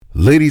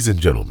Ladies and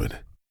gentlemen,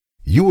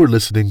 you are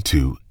listening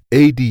to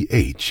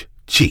ADH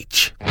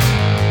Cheech.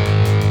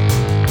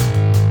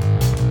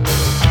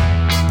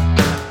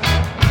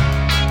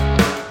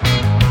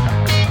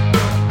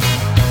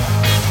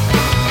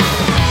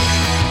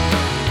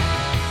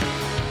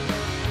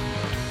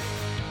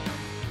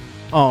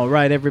 All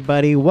right,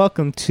 everybody.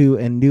 Welcome to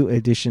a new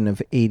edition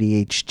of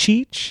ADH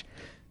Cheech.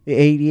 The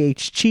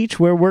ADH Cheech,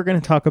 where we're going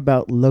to talk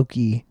about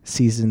Loki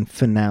season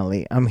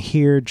finale. I'm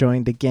here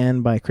joined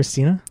again by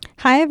Christina.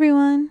 Hi,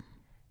 everyone.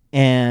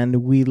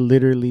 And we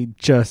literally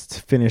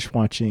just finished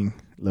watching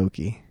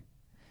Loki.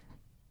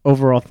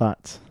 Overall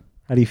thoughts.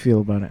 How do you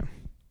feel about it?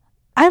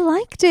 I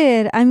liked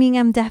it. I mean,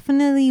 I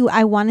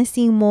want to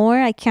see more.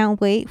 I can't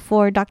wait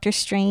for Doctor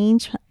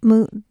Strange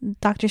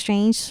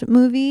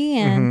movie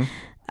and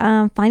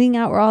finding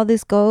out where all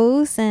this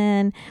goes,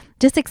 and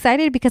just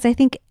excited because I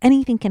think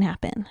anything can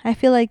happen. I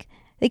feel like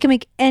they can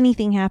make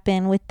anything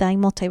happen with the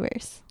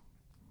multiverse.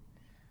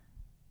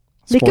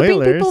 They could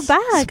bring people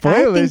back.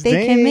 Spoilers, I think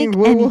they can make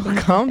anything.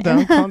 Calm down.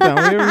 We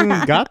haven't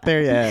even got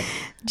there yet.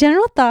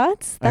 General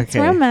thoughts. That's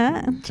where I'm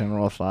at.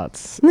 General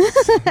thoughts.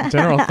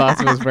 General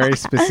thoughts was very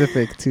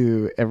specific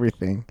to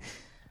everything.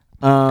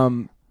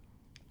 First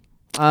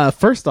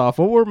off,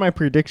 what were my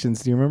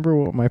predictions? Do you remember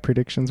what my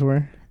predictions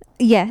were?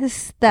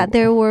 Yes, that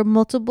there were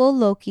multiple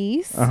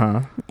Lokis.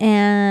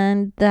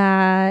 And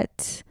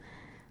that's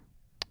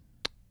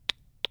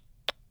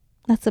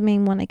the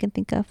main one I can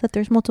think of, that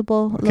there's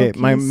multiple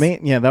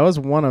Lokis. That was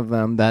one of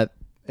them, that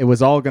it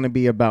was all going to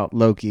be about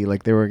Loki.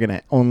 Like, they were going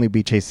to only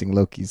be chasing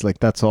Lokis. Like,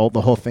 that's the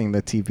whole thing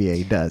that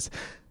TVA does.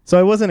 So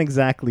I wasn't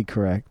exactly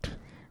correct.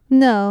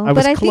 No, I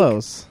was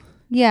close.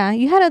 Yeah,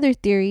 you had other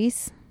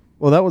theories.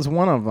 Well, that was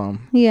one of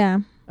them. Yeah.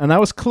 And I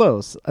was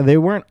close. They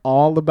weren't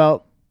all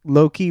about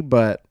Loki,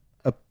 but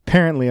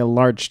apparently a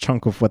large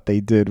chunk of what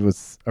they did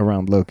was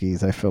around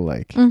Loki's, I feel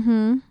like.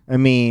 I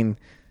mean,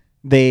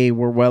 they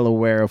were well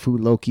aware of who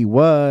Loki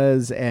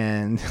was,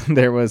 and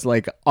there was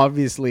like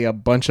obviously a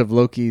bunch of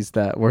Lokis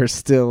that were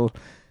still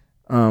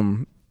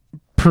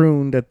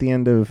pruned at the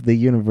end of the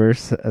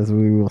universe, as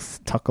we will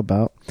talk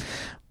about.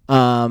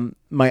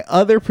 My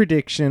other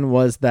prediction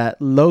was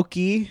that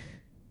Loki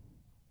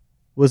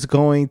was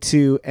going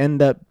to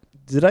end up...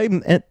 Did I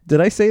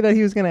say that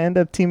he was going to end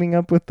up teaming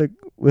up with the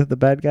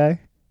bad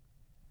guy?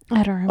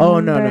 I don't remember. Oh,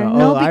 no.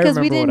 No, because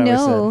we didn't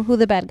know who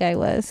the bad guy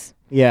was.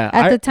 Yeah.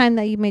 At the time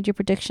that you made your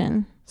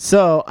prediction.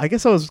 So I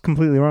guess I was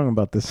completely wrong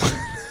about this.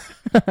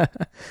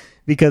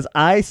 Because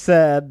I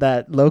said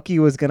that Loki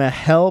was going to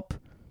help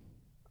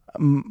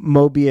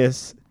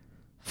Mobius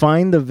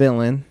find the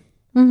villain.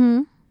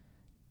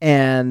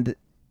 And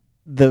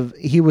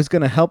he was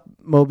going to help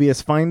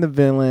Mobius find the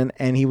villain,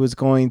 and he was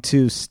going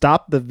to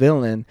stop the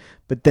villain,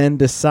 but then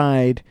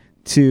decide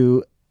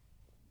to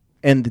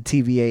end the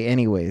TVA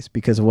anyways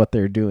because of what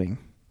they're doing.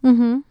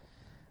 So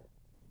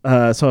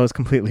I was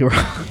completely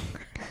wrong.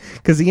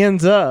 Because he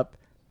ends up...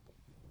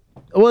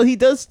 Well, he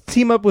does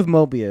team up with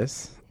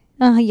Mobius.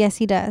 Yes,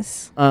 he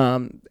does.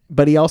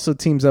 But he also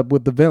teams up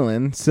with the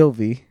villain,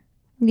 Sylvie.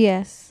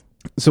 Yes.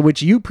 So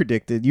which you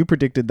predicted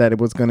that it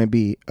was going to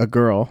be a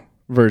girl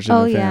version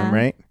of him,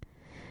 right?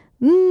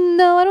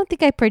 No, I don't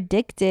think I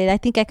predicted. I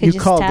think I could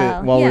just tell. You called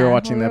it while we were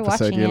watching the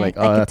episode. You're like,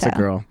 oh, that's a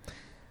girl.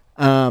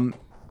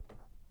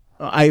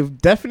 I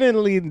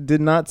definitely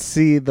did not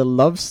see the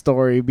love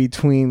story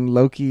between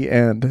Loki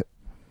and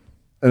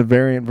a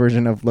variant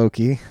version of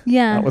Loki.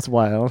 Yeah. That was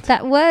wild.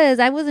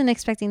 I wasn't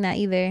expecting that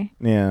either.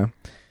 Yeah.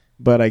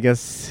 But I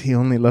guess he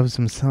only loves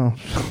himself.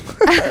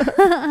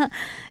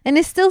 And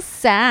it's still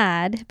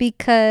sad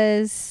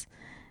because,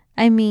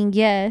 I mean,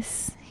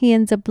 yes, he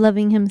ends up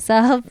loving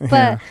himself.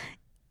 But,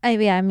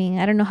 I mean,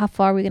 I don't know how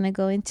far we're going to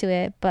go into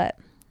it, but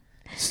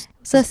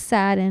it's a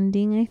sad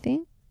ending, I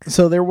think.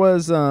 So there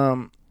was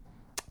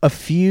a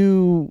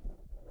few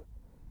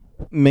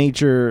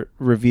major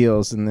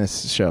reveals in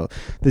this show.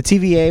 The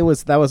TVA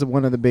was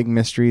one of the big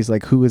mysteries,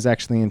 like who was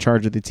actually in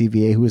charge of the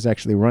TVA, who was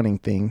actually running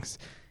things.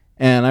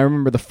 And I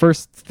remember the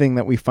first thing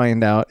that we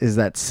find out is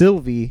that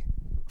Sylvie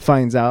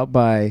finds out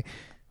by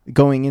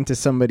going into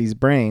somebody's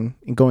brain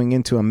and going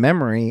into a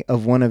memory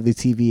of one of the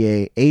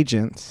TVA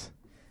agents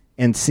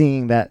and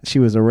seeing that she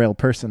was a real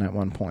person at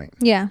one point.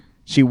 Yeah.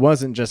 She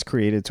wasn't just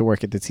created to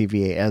work at the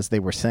TVA, as they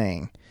were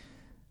saying.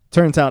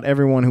 Turns out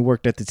everyone who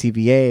worked at the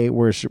TVA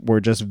were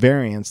just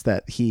variants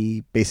that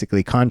he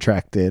basically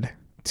contracted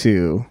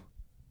to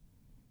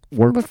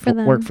work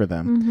for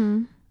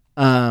them.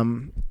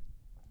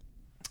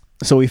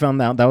 So we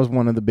found out that was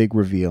one of the big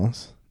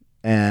reveals.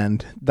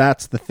 And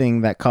that's the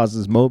thing that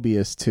causes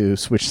Mobius to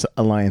switch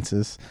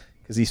alliances,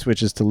 because he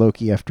switches to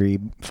Loki after he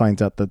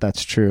finds out that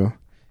that's true.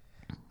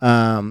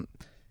 The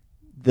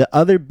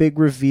other big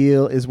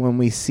reveal is when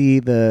we see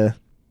the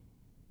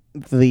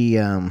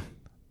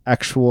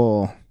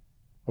actual...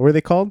 What were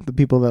they called? The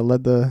people that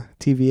led the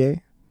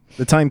TVA?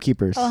 The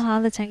Timekeepers.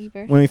 The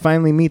Timekeepers. When we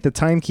finally meet the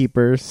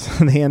Timekeepers,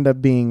 they end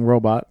up being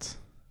robots.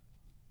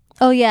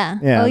 Oh yeah.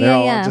 Yeah, Oh they're yeah.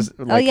 all Yeah. just,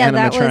 Oh like, yeah.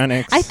 That was.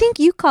 animatronics. I think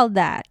you called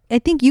that. I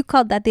think you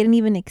called that they didn't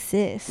even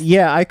exist.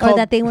 Yeah, I Or called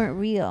that they weren't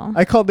real.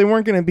 I called they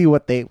weren't going to be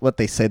what they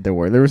said they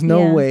were. There was no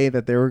Yeah. way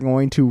that they were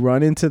going to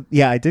run into.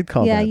 Yeah, I did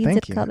call Yeah, that. you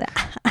Thank did you. call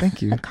that.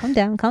 Thank you. Calm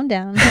down. Calm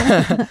down.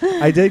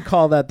 I did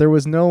call that. There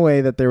was no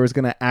way that there was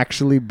going to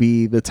actually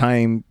be the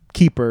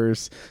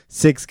timekeepers,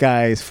 6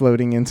 guys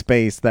floating in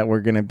space that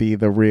were going to be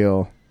the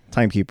real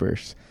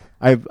timekeepers.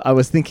 I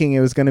was thinking it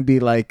was going to be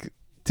like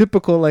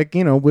typical, like,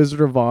 you know,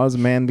 Wizard of Oz,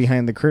 man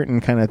behind the curtain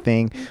kind of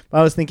thing. But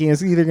I was thinking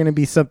it's either going to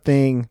be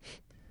something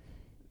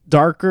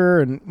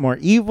darker and more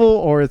evil,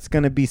 or it's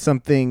going to be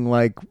something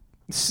like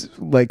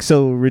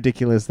so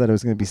ridiculous that it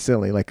was going to be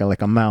silly, like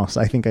a mouse.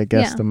 I think I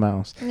guessed Yeah. a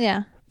mouse,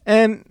 Yeah.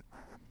 and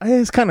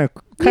it's kind of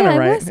Yeah,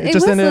 right. It just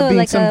was ended up being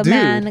like some a dude.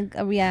 man,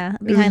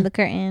 behind the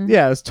curtain.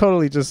 Yeah, it was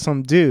totally just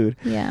some dude.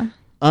 Yeah.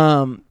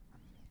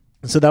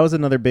 So that was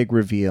another big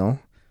reveal.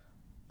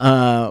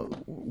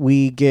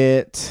 We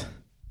get.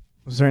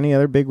 Was there any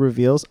other big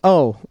reveals?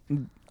 Oh,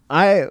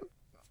 I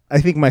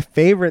think my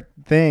favorite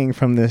thing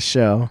from this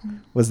show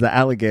was the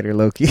alligator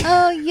Loki.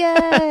 Oh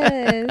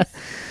yes.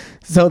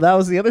 So that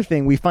was the other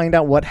thing. We find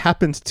out what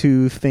happens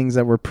to things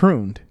that were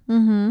pruned.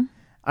 Mm-hmm.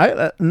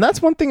 And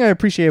that's one thing I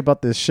appreciate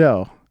about this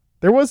show.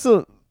 There was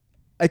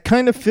I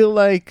kind of feel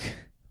like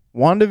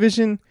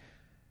WandaVision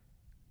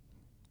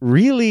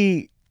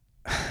really.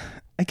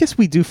 I guess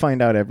we do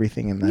find out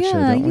everything in that show,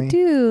 Yeah, don't we? you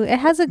do. It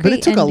has a But great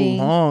it took ending.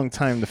 a long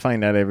time to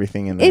find out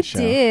everything in that It show.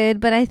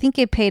 did, but I think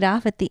it paid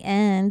off at the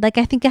end. Like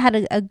I think it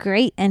had a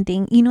great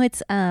ending. You know,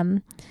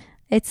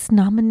 it's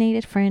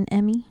nominated for an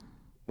Emmy.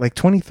 Like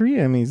 23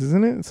 Emmys,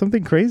 isn't it?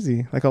 Something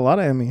crazy. Like a lot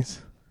of Emmys.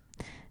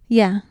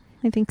 Yeah,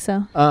 I think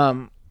so.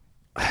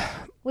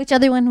 Which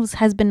other one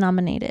has been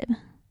nominated?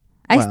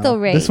 I Well, still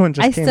rate. This one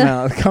just came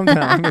out. Calm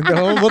down. I mean,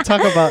 we'll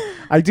talk about.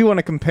 I do want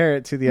to compare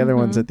it to the other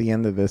ones at the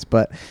end of this,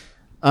 but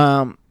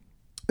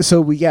so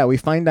we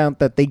find out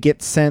that they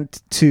get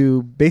sent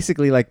to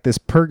basically like this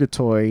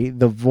purgatory,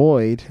 the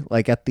void,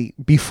 like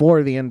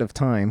before the end of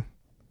time.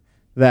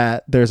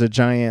 That there's a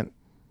giant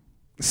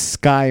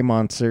sky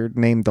monster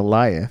named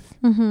Goliath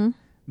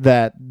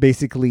that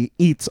basically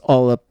eats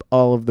all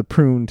of the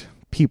pruned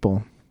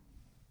people,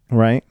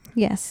 right?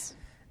 Yes.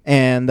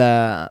 And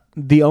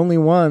the only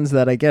ones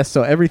that I guess,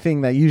 so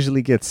everything that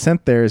usually gets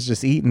sent there is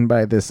just eaten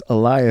by this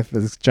Goliath,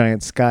 this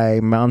giant sky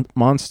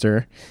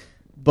monster.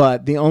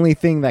 But the only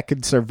thing that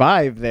could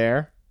survive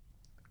there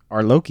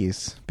are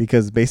Lokis,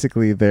 because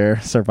basically they're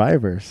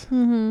survivors.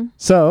 Mm-hmm.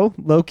 So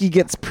Loki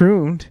gets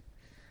pruned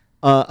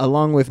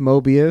along with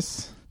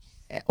Mobius,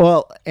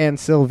 and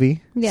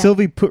Sylvie. Yeah.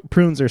 Sylvie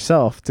prunes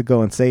herself to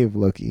go and save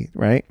Loki,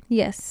 right?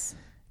 Yes.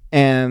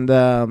 And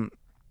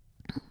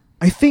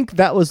I think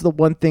that was the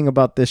one thing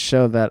about this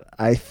show that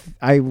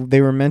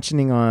they were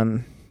mentioning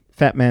on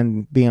Fat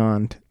Man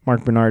Beyond.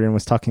 Mark Bernardin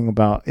was talking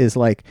about is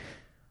like,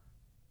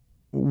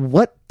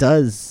 what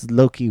does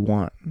Loki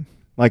want?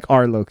 Like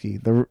our Loki,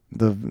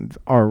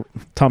 our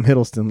Tom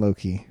Hiddleston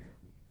Loki.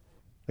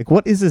 Like,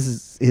 what is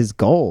his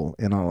goal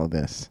in all of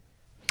this?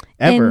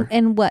 Ever?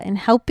 And what? In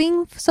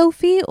helping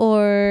Sophie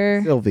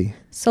or Sylvie.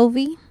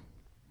 Sylvie?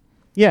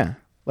 Yeah,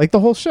 like the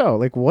whole show.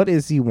 Like, what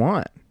does he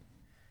want?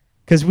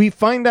 Because we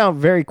find out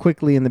very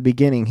quickly in the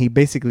beginning, he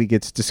basically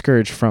gets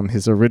discouraged from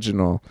his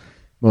original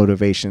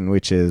motivation,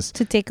 which is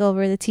To take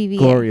over the TV.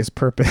 glorious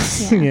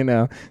purpose,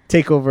 Yeah.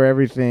 take over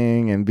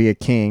everything and be a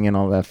king and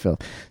all that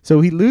filth. So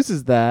he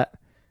loses that.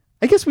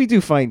 I guess we do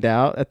find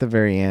out at the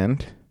very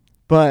end,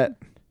 but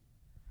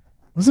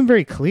it wasn't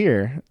very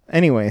clear.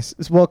 Anyways,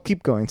 well,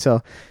 keep going.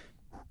 So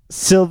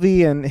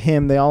Sylvie and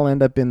him, they all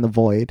end up in the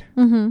void.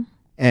 Mm-hmm.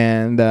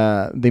 And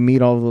they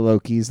meet all the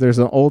Lokis. There's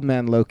an old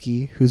man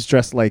Loki who's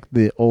dressed like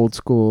the old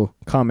school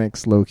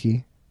comics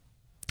Loki.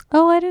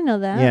 Oh, I didn't know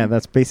that. Yeah,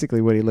 that's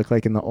basically what he looked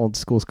like in the old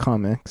school's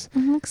comics.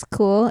 Looks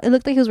cool. It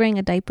looked like he was wearing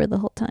a diaper the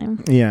whole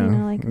time. Yeah, You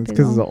know, like it's big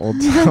because of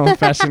the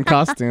old-fashioned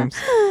costumes.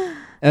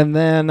 And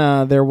then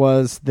there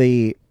was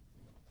the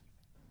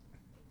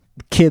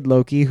kid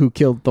Loki who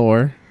killed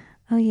Thor.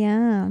 Oh,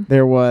 yeah.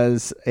 There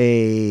was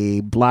a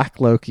black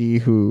Loki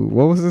who...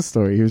 What was his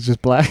story? He was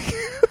just black?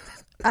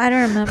 I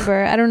don't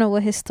remember. I don't know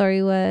what his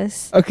story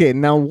was. Okay,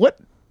 now what...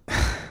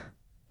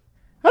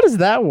 How does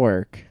that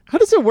work? How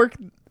does it work?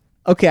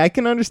 Okay, I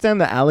can understand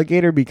the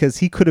alligator because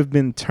he could have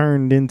been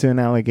turned into an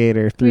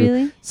alligator through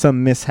Really?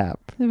 some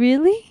mishap.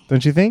 Really?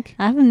 Don't you think?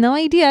 I have no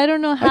idea. I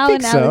don't know how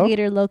think an so.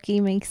 alligator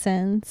Loki makes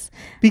sense.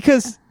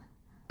 Because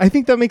I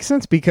think that makes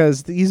sense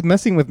because he's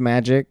messing with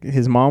magic.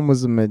 His mom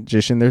was a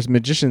magician. There's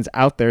magicians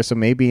out there, so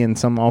maybe in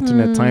some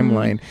alternate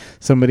timeline,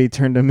 somebody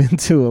turned him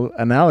into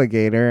an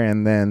alligator,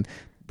 and then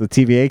the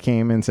TVA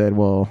came and said,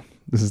 well,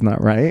 this is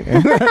not right,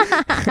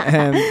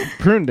 and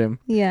pruned him.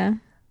 Yeah.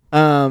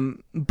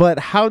 But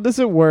how does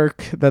it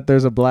work that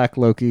there's a black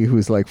Loki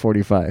who's like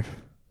 45?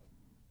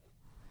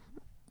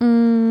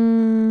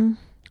 Mm,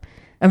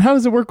 And how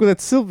does it work with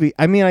that Sylvie?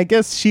 I mean, I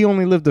guess she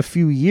only lived a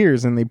few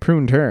years and they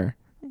pruned her.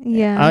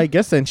 yeah. I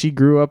guess then she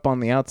grew up on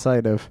the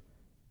outside of...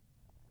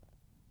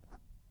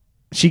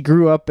 She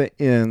grew up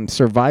in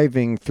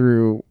surviving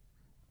through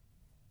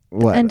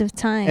what? End of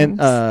times. And,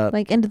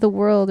 like end of the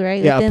world,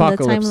 right? Yeah, Within the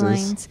apocalypses.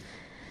 timelines.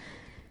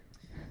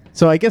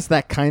 So I guess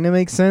that kind of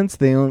makes sense.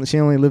 She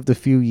only lived a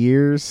few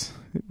years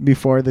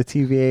before the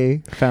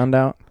TVA found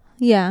out.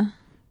 Yeah.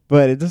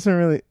 But it doesn't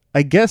really...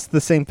 I guess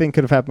the same thing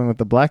could have happened with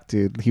the black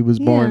dude. He was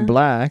born Yeah.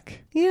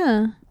 black.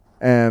 Yeah.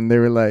 And they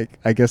were like,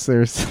 I guess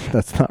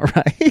that's not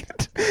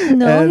right.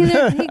 No, And- he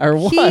didn't. or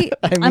what?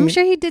 I'm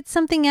sure he did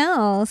something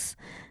else.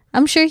 I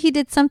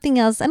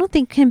don't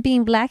think him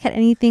being black had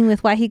anything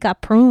with why he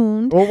got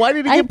pruned. Well, why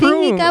did he I get think he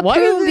pruned? got Why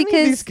pruned did any of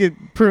because- these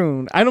get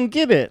pruned? I don't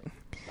get it.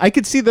 I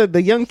could see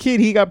the young kid,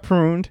 he got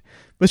pruned.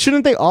 But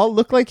shouldn't they all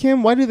look like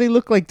him? Why do they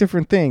look like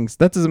different things?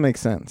 That doesn't make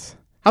sense.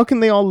 How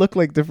can they all look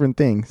like different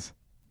things?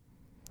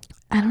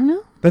 I don't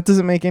know. That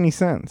doesn't make any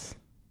sense.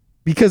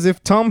 Because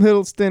if Tom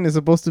Hiddleston is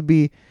supposed to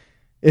be...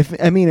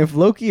 If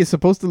Loki is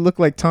supposed to look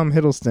like Tom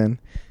Hiddleston,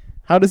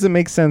 how does it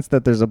make sense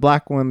that there's a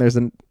black one, there's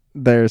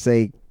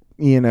a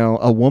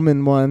a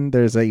woman one,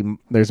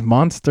 there's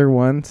monster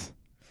ones?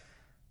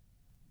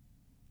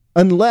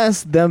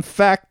 Unless the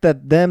fact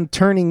that them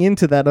turning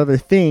into that other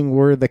thing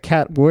were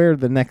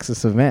the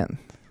Nexus event.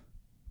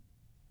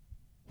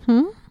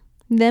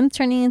 Them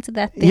turning into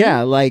that thing.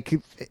 Yeah, like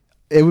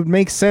it would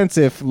make sense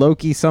if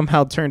Loki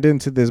somehow turned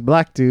into this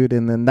black dude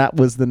and then that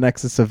was the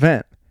Nexus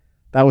event.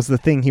 That was the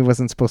thing he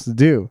wasn't supposed to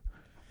do.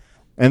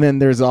 And then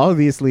there was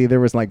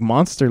like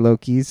monster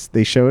Lokis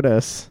they showed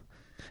us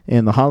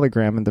in the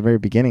hologram at the very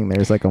beginning.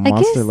 There's like a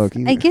monster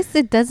Loki. I guess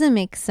it doesn't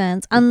make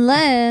sense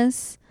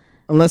unless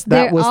that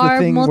there was the are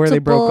thing where they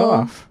broke multiple-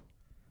 off.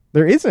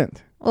 There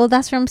isn't. Well,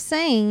 that's what I'm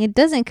saying. It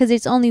doesn't because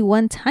it's only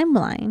one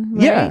timeline.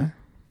 Right? Yeah.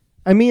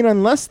 I mean,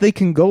 unless they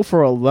can go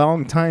for a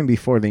long time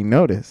before they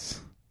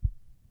notice.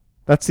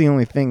 That's the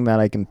only thing that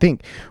I can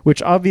think.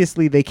 Which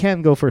obviously they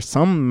can go for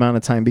some amount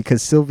of time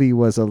because Sylvie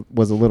was a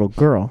little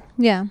girl.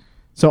 Yeah.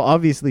 So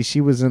obviously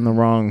she was in the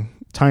wrong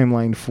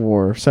timeline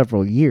for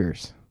several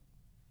years.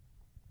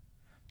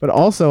 But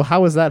also,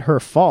 how is that her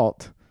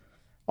fault?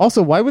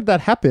 Also, why would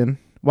that happen?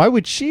 Why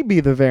would she be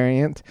the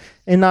variant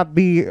and not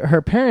be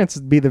her parents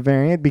be the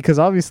variant? Because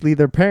obviously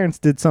their parents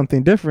did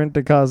something different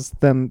to cause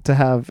them to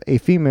have a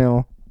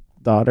female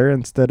daughter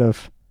instead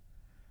of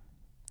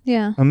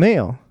Yeah. a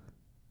male.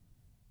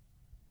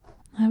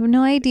 I have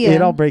no idea.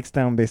 It all breaks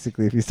down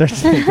basically if you start to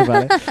think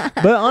about it.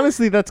 But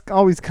honestly, that's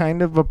always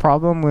kind of a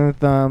problem with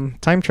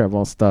time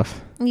travel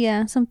stuff.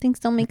 Yeah, some things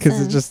don't make sense.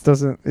 Because it just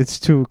doesn't, it's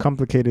too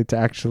complicated to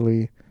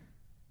actually,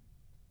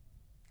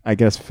 I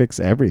guess, fix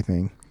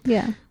everything.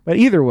 Yeah. But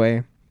either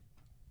way,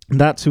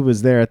 that's who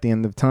was there at the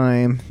end of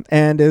time.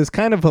 And it was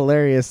kind of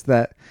hilarious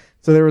that,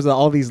 so there was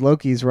all these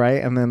Lokis,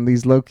 right? And then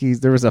these Lokis,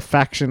 there was a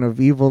faction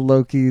of evil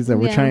Lokis that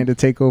were Yeah. trying to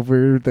take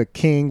over the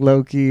king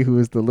Loki, who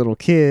was the little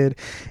kid.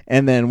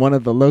 And then one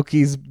of the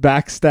Lokis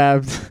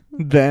backstabbed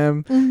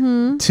them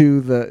to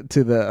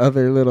the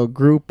other little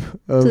group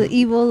of To the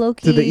evil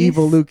Loki. to the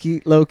evil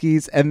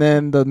Lokis, and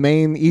then the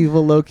main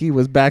evil Loki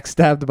was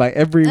backstabbed by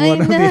every one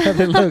of the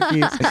other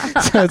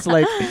Lokis. So it's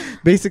like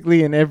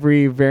basically in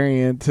every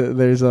variant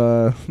there's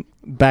a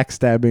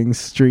backstabbing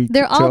streak.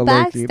 They're to all a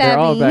Loki. They're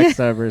all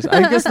backstabbing. backstabbers.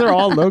 I guess they're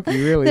all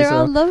Loki, really. They're so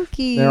all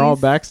Lokis. they're all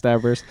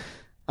backstabbers.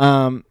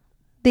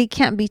 They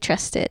can't be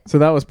trusted. So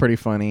that was pretty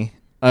funny.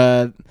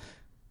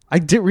 I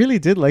really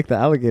did like the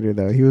alligator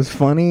though. He was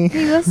funny.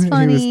 He was He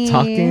funny. was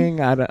talking.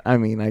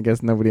 I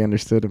guess nobody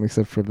understood him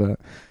except for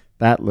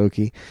that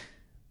Loki.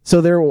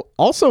 So there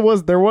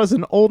was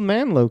an old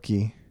man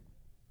Loki.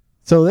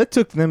 So that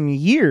took them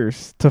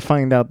years to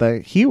find out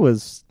that he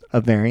was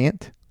a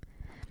variant.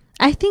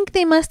 I think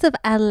they must have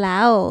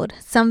allowed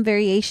some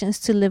variations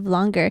to live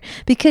longer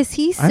because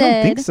he said I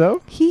don't think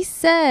so. He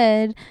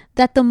said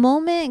that the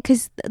moment,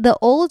 because the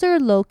older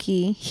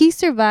Loki, he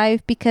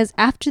survived because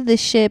after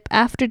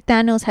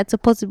Thanos had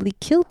supposedly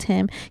killed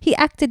him, he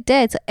acted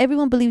dead. So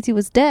everyone believed he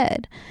was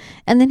dead.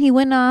 And then he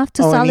went off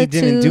to and he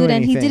didn't solitude do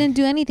and he anything. didn't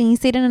do anything. He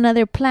stayed on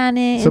another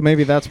planet. So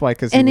maybe that's why.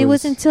 It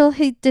was until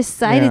he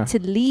decided Yeah. to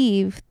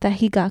leave that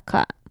he got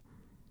caught.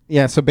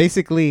 Yeah. So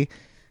basically,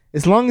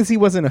 as long as he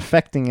wasn't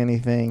affecting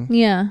anything,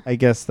 Yeah. I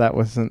guess that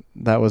was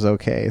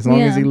okay. As long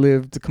as he Yeah.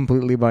 lived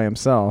completely by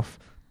himself,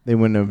 they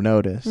wouldn't have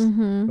noticed.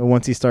 Mm-hmm. But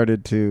once he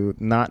started to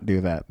not do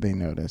that, they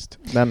noticed.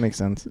 That makes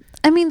sense.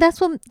 I mean, that's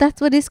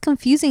what is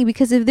confusing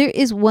because if there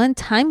is one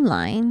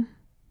timeline,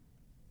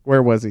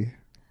 Where was he?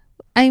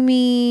 I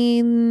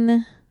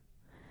mean,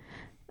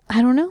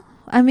 I don't know.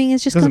 I mean,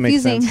 it's just Doesn't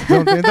confusing. make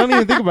sense. Don't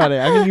even think about it.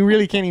 I mean, you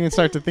really can't even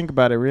start to think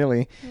about it,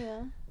 really.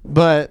 Yeah.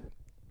 But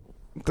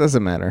it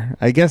doesn't matter.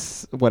 I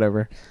guess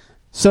whatever.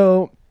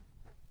 So,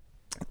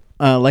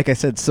 like I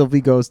said,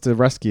 Sylvie goes to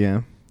rescue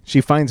him. She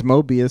finds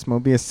Mobius.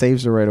 Mobius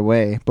saves her right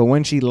away. But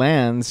when she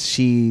lands,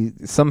 she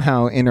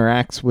somehow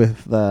interacts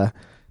with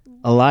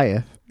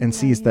Eliath and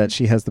sees that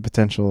she has the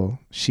potential.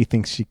 She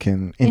thinks she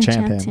can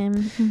enchant him.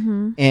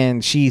 Mm-hmm.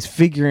 And she's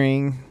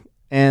figuring,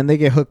 and they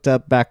get hooked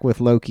up back with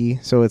Loki.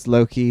 So it's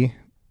Loki,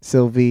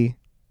 Sylvie,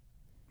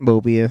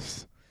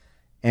 Mobius,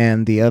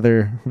 and the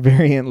other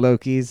variant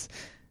Lokis.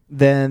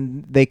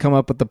 Then they come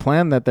up with the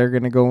plan that they're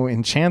going to go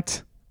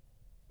enchant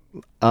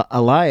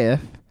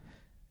Eliath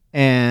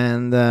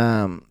and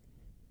the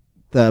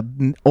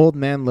old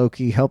man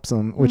Loki helps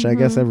him, which I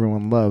guess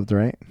everyone loved,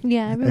 right?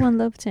 Yeah, everyone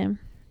loved him.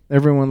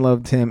 Everyone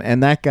loved him,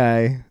 and that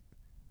guy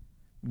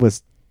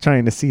was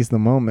trying to seize the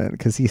moment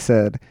because he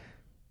said,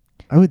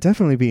 I would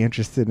definitely be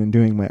interested in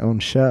doing my own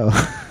show.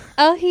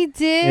 Oh, he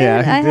did?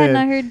 Yeah, he I did. had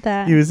not heard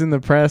that. He was in the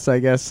press, I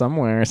guess,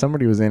 somewhere.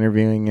 Somebody was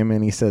interviewing him,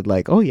 and he said,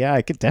 like, oh, yeah,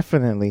 I could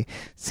definitely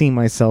see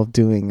myself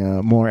doing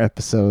more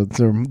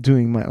episodes or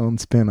doing my own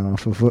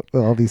spin-off of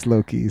all these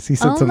Lokis. He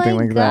said something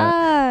like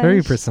that.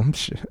 Very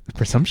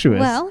presumptuous.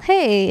 Well,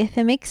 hey, if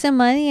it makes some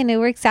money and it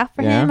works out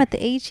for Yeah. him at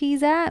the age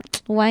he's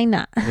at, why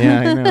not?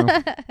 Yeah, I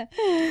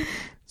know.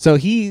 So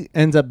he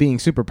ends up being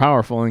super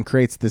powerful and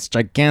creates this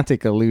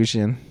gigantic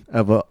illusion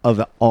of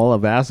all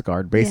of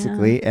Asgard,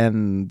 basically.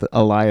 And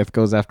Alioth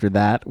goes after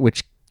that,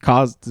 which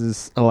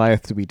causes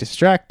Alioth to be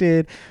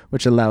distracted,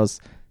 which allows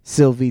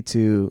Sylvie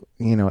to,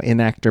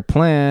 enact her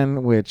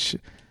plan, which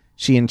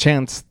she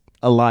enchants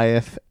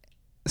Alioth.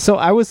 So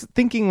I was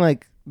thinking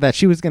like that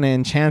she was going to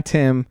enchant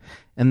him,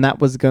 and that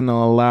was going to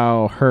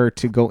allow her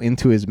to go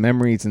into his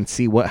memories and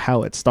see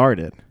how it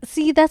started.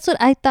 See, that's what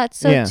I thought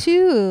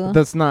too. But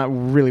that's not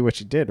really what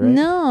she did, right?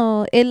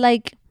 No,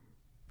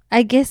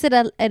 I guess it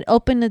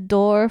opened a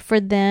door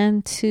for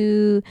them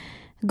to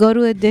go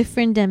to a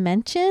different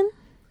dimension.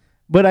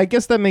 But I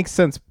guess that makes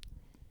sense,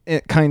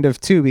 kind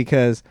of too,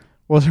 because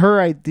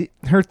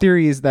her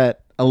theory is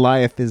that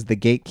Alioth is the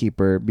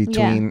gatekeeper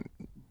between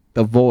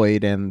the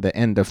void and the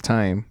end of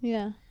time.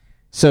 Yeah.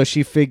 So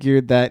she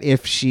figured that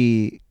if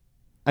she,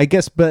 I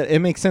guess, but it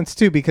makes sense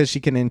too because she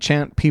can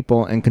enchant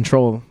people and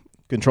control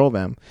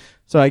them.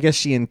 So I guess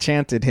she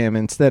enchanted him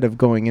instead of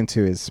going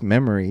into his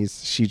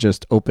memories. She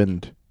just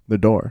opened the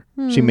door.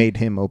 She made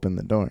him open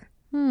the door.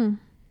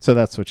 So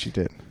that's what she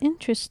did.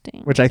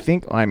 Interesting. Which I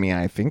think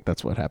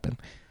that's what happened.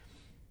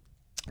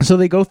 So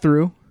they go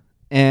through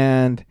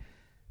and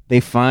they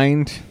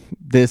find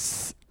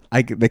this,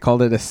 they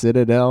called it a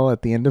citadel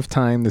at the end of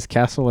time, this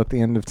castle at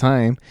the end of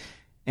time.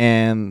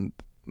 And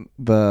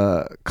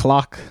the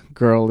clock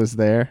girl is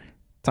there,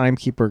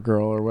 timekeeper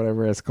girl or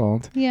whatever it's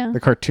called. Yeah.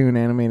 The cartoon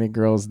animated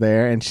girl is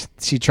there, and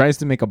she tries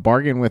to make a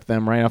bargain with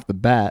them right off the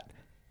bat,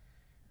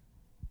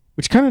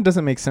 which kind of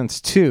doesn't make sense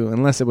too,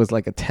 unless it was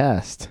like a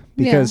test.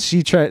 Because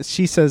she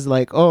says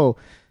like, "Oh,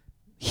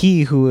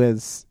 he who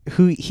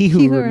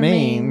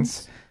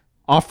remains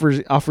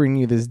offering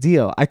you this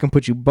deal. I can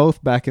put you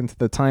both back into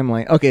the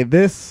timeline." Okay,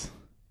 this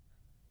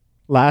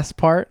last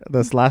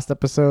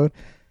episode.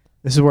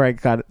 This is where I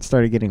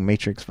started getting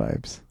Matrix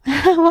vibes.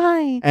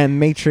 Why?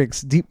 And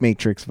deep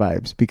Matrix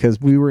vibes, because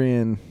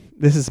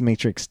this is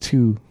Matrix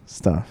 2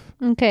 stuff.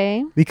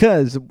 Okay.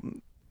 Because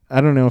I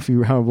don't know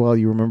how well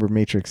you remember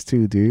Matrix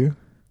 2, do you?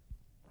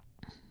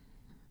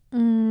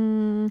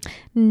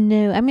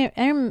 No. I mean,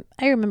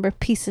 I remember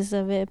pieces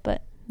of it,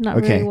 but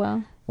not really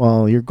well.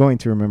 Well, you're going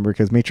to remember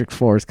because Matrix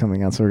 4 is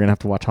coming out, so we're going to have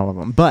to watch all of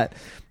them. But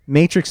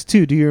Matrix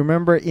 2, do you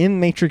remember in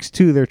Matrix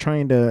 2 they're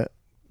trying to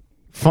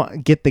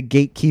get the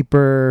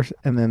gatekeeper,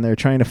 and then they're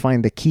trying to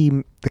find the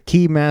key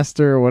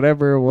master or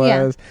whatever it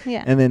was.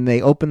 Yeah. And then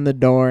they open the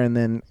door, and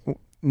then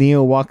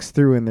Neo walks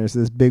through, and there's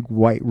this big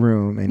white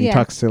room, and he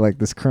talks to like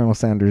this Colonel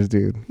Sanders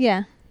dude.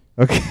 Yeah.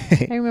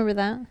 Okay. I remember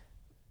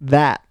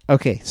that.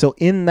 Okay. So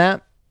in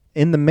the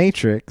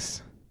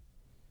Matrix,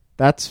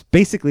 that's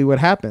basically what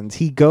happens.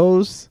 He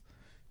goes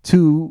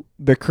to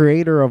the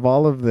creator of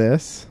all of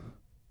this,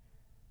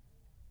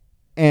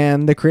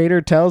 and the creator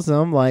tells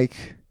him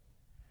like,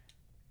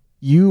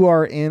 you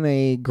are in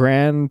a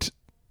grand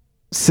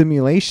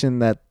simulation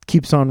that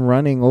keeps on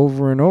running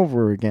over and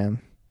over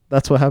again.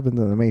 That's what happens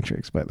in the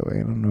Matrix, by the way. I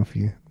don't know if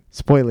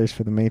spoilers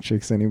for the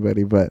Matrix,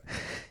 anybody, but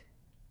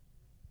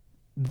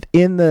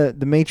in the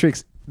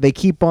Matrix, they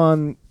keep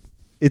on,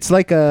 it's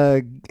like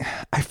I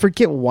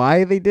forget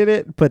why they did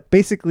it, but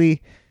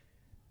basically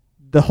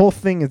the whole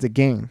thing is a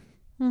game.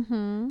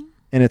 Mm-hmm.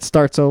 And it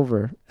starts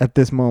over at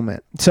this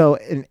moment. So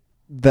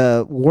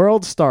the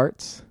world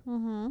starts.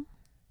 Mm-hmm.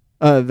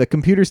 The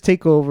computers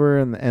take over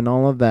and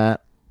all of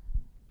that,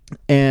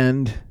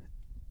 and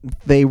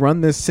they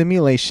run this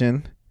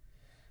simulation,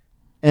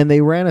 and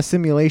they ran a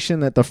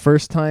simulation at the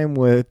first time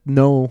with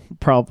no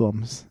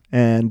problems,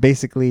 and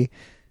basically,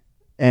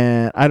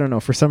 and I don't know,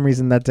 for some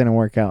reason that didn't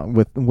work out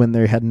when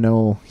they had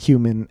no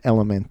human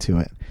element to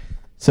it.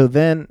 So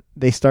then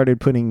they started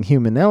putting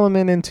human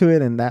element into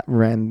it, and that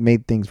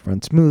made things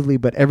run smoothly.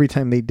 But every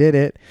time they did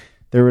it,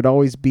 there would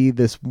always be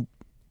this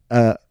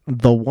the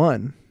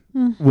one.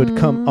 Mm-hmm. would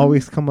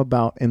always come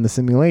about in the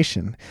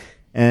simulation,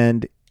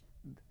 and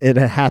it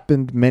had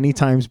happened many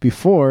times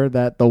before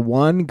that the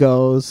one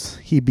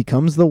he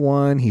becomes the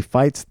one, he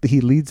fights, he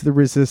leads the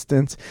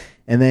resistance,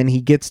 and then he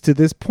gets to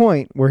this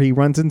point where he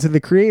runs into the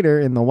creator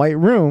in the white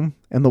room,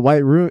 and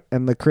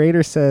the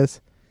creator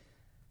says,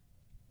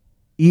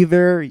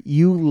 either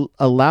you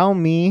allow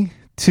me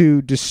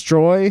to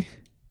destroy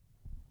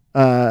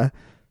the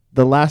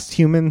last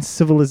human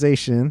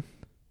civilization.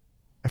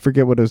 I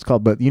forget what it was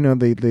called, but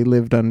they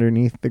lived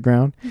underneath the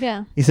ground.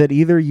 Yeah. He said,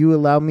 either you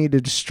allow me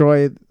to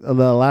destroy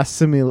the last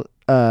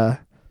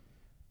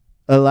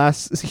a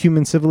last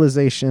human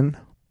civilization,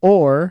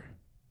 or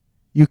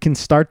you can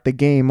start the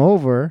game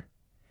over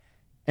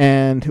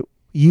and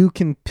you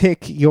can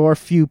pick your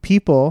few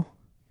people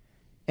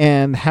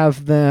and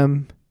have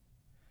them,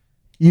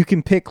 you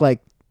can pick like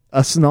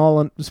a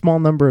small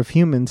number of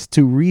humans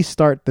to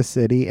restart the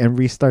city and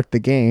restart the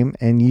game,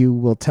 and you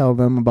will tell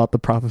them about the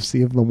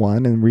prophecy of the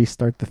one and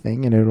restart the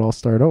thing, and it'll all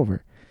start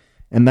over.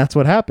 And that's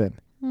what happened.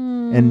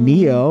 And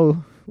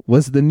Neo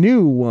was the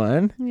new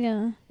one.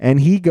 Yeah. And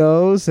he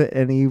goes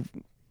and he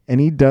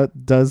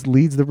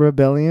leads the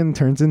rebellion,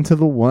 turns into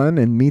the one,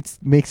 and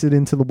makes it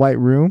into the White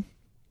Room.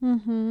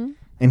 Mm-hmm.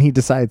 And he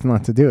decides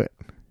not to do it.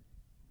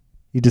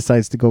 He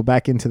decides to go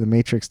back into the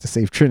Matrix to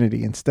save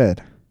Trinity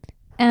instead.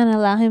 And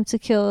allow him to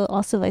kill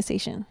all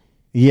civilization.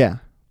 Yeah,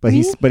 but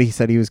Really? he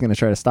said he was going to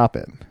try to stop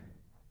it.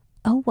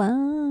 Oh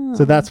wow!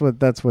 So that's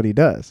what he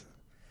does.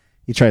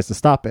 He tries to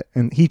stop it,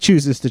 and he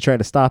chooses to try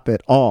to stop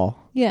it all.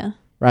 Yeah.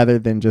 Rather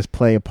than just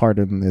play a part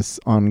in this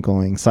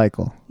ongoing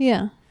cycle.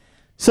 Yeah.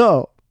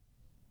 So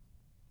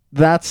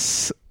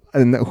that's,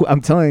 and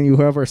I'm telling you,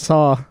 whoever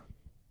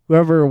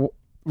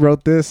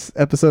wrote this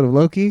episode of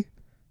Loki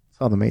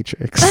saw the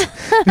Matrix.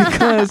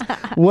 Because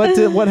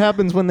what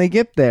happens when they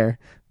get there?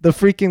 The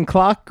freaking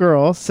clock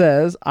girl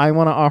says, "I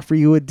want to offer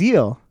you a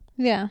deal.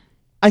 Yeah.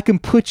 I can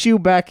put you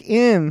back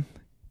in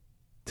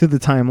to the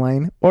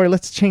timeline, or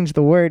let's change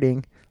the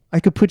wording. I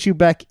could put you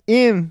back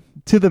in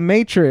to the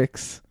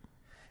Matrix,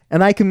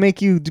 and I can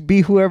make you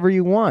be whoever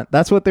you want."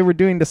 That's what they were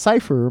doing to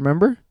Cypher,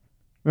 remember?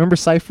 Remember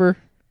Cypher?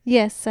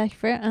 Yes,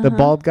 Cypher. The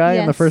bald guy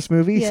in the Yes. first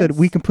movie? He said, Yes.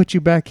 "We can put you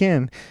back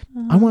in.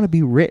 I want to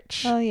be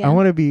rich. Oh, yeah. I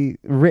want to be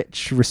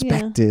rich,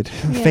 respected,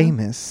 Yeah.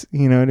 famous."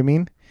 You know what I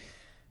mean?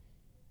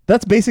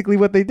 That's basically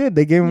what they did.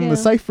 They gave him Yeah. the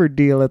Cypher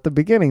deal at the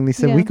beginning. They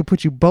said, Yeah. "We could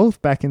put you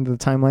both back into the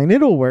timeline.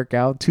 It'll work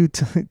out. Two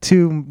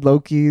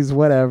Lokis,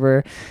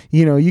 whatever.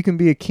 You know, you can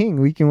be a king.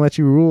 We can let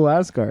you rule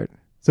Asgard."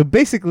 So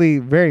basically,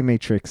 very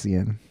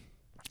Matrixian.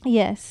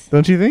 Yes.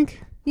 Don't you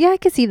think? Yeah, I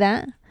could see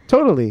that.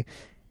 Totally.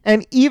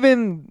 And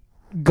even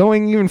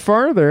going even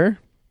farther,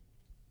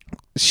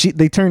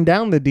 they turned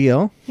down the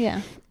deal,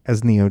 Yeah.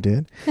 as Neo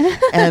did,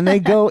 and they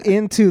go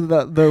into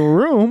the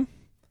room.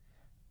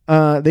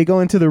 They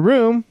go into the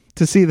room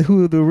to see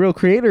who the real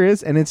creator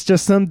is, and it's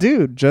just some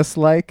dude, just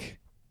like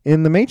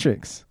in the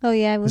Matrix. Oh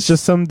yeah, it was It's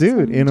just some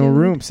dude some in a dude.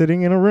 room,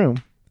 sitting in a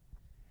room.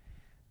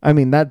 I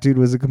mean, that dude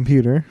was a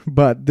computer,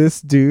 but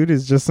this dude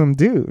is just some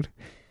dude.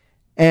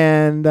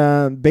 And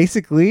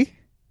basically,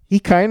 he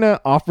kind of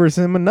offers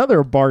him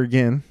another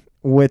bargain,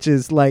 which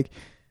is like,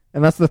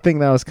 and that's the thing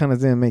that was kind of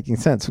didn't making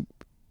sense,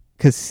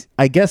 because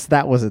I guess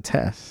that was a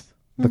test.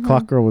 The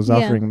clock girl was Yeah.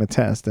 offering him a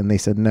test, and they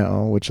said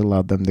no, which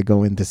allowed them to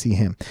go in to see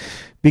him.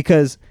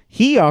 Because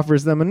he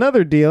offers them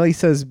another deal. He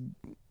says,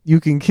 "You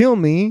can kill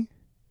me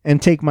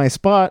and take my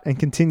spot and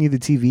continue the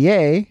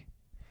TVA,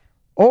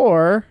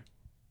 or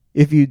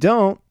if you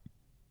don't,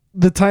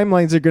 the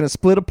timelines are going to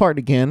split apart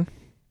again."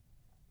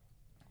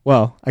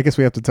 Well, I guess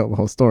we have to tell the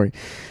whole story.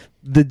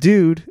 The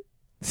dude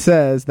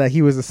says that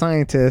he was a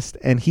scientist,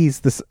 and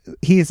he's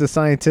a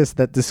scientist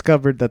that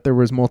discovered that there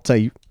was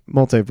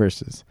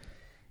multiverses.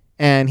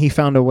 And he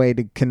found a way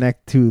to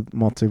connect to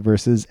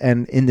multiverses.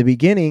 And in the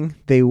beginning,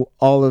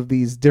 all of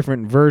these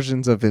different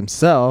versions of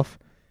himself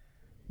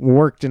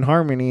worked in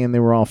harmony, and they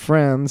were all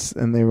friends,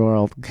 and they were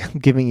all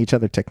giving each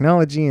other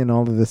technology, and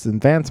all of this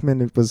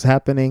advancement was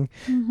happening.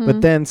 Mm-hmm.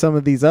 But then some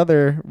of these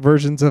other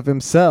versions of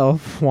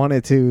himself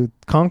wanted to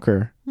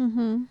conquer.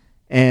 Mm-hmm.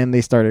 And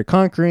they started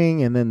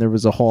conquering, and then there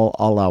was a whole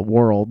all-out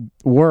war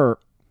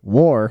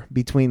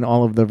between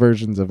all of the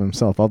versions of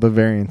himself, all the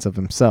variants of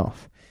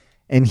himself.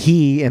 And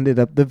he ended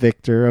up the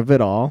victor of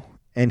it all.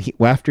 And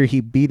after he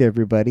beat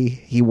everybody,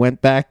 he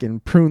went back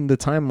and pruned the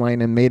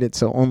timeline and made it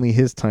so only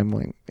his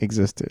timeline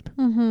existed.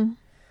 Mm-hmm.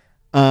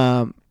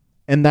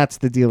 And that's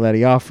the deal that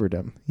he offered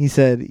him. He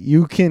said,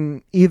 "You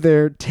can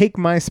either take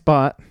my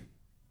spot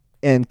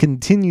and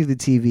continue the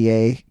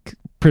TVA,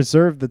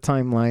 preserve the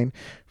timeline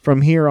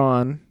from here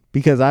on,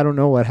 because I don't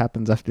know what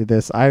happens after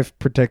this. I've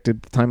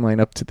protected the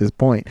timeline up to this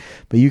point,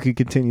 but you could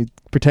continue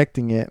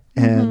protecting it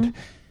and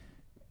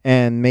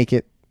make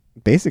it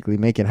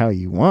how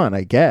you want,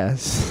 I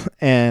guess.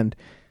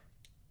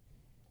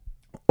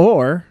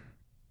 Or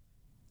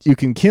you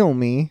can kill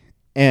me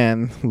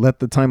and let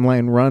the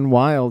timeline run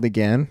wild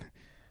again.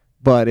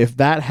 But if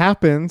that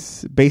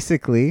happens,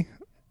 basically,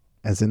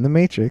 as in the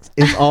Matrix,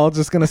 it's all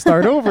just going to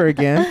start over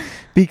again,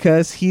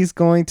 because he's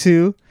going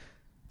to,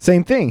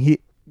 same thing.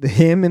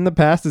 Him in the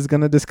past is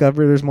going to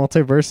discover there's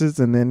multiverses,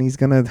 and then he's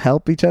going to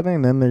help each other,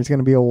 and then there's going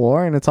to be a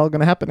war, and it's all going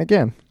to happen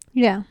again.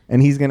 Yeah.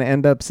 And he's going to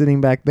end up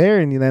sitting back there,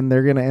 and then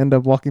they're going to end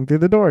up walking through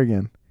the door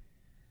again.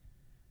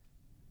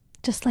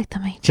 Just like the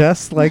Matrix.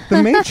 Just like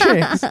the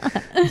Matrix.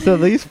 So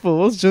these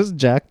fools just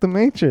jacked the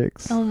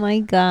Matrix. Oh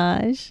my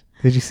gosh.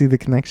 Did you see the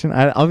connection?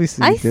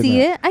 Obviously you I did see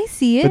not. it. I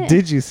see it. But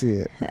did you see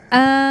it?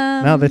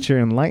 Now that you're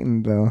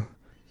enlightened, though,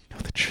 you know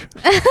the truth.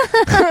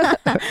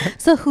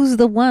 So who's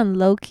the one?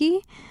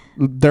 Loki?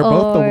 They're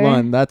both the Or-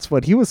 one. That's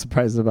what he was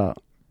surprised about.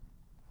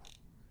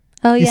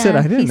 Oh He yeah. said,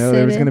 "I didn't know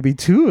there was said going to be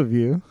two of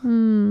you."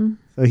 it.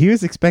 So So he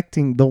was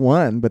expecting the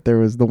one, but there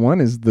was the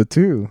one is the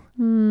two.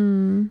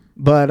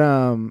 But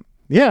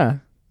yeah,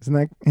 isn't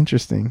that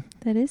interesting?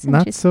 That is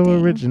Not so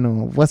interesting.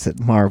 original. Was it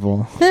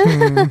Marvel?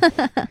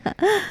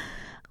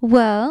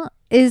 Well,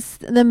 is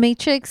The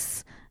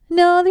Matrix...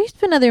 No, there's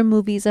been other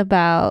movies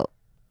about...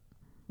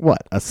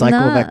 What, a cycle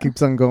Nah. that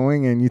keeps on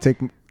going, and you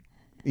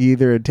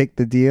either take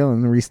the deal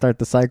and restart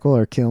the cycle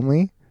or kill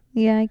me?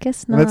 Yeah, I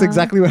guess not. That's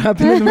exactly what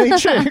happened in The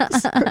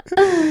Matrix.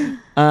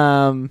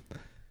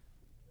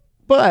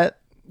 But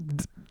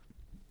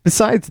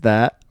besides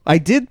that, I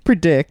did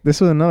predict,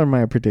 this was another of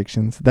my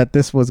predictions, that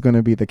this was going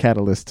to be the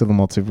catalyst to the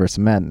Multiverse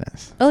of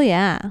Madness, Oh,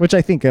 yeah. which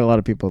I think a lot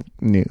of people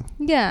knew,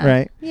 Yeah.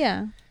 right?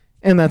 Yeah.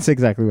 And that's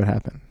exactly what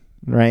happened,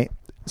 right?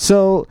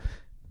 So,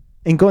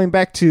 in going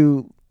back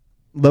to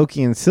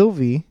Loki and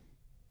Sylvie,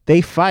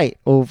 they fight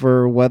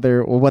over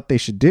whether or what they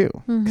should do.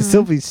 Because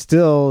Sylvie's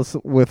still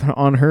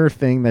on her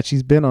thing that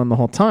she's been on the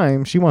whole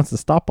time. She wants to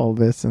stop all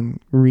this and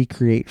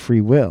recreate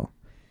free will.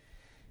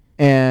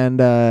 And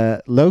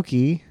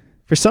Loki,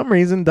 for some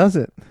reason,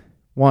 doesn't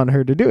want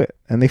her to do it.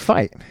 And they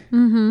fight.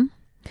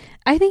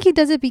 I think he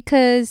does it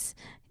because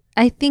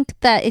I think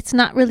that it's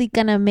not really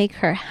going to make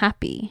her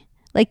happy.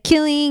 Like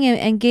killing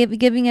and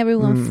giving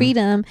everyone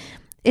freedom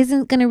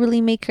isn't going to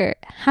really make her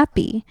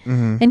happy.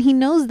 And he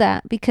knows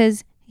that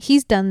because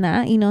he's done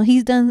that. You know,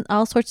 he's done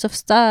all sorts of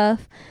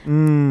stuff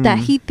that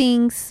he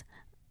thinks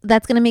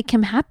that's going to make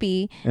him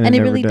happy. And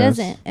it really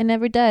doesn't. It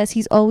never does.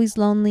 He's always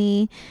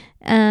lonely.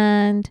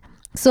 And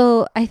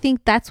so I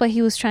think that's why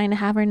he was trying to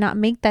have her not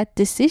make that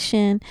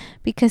decision,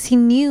 because he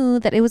knew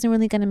that it wasn't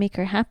really going to make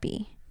her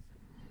happy.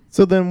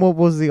 So then what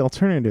was the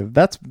alternative?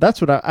 That's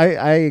what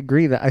I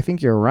agree that I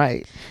think you're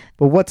right.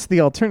 But what's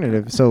the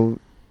alternative? So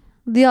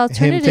The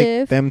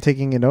alternative, them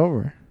taking it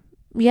over,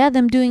 yeah,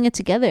 them doing it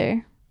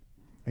together.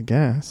 I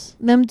guess.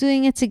 Them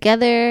doing it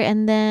together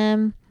and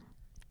then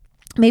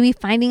maybe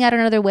finding out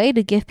another way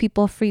to give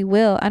people free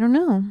will. I don't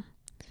know.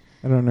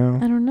 I don't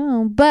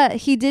know. But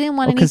he didn't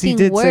want Because anything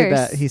he did worse. say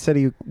that. He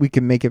said we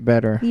can make it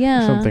better.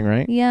 Yeah. Or something,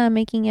 right? Yeah,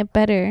 making it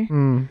better.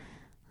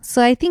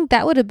 So I think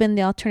that would have been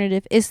the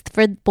alternative, is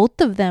for both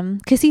of them.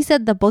 Because he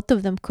said that both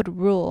of them could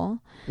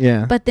rule.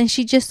 Yeah. But then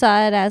she just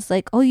saw it as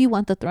like, oh, you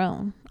want the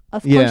throne.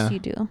 Of Yeah. course you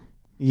do.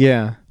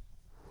 Yeah.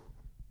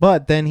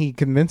 But then he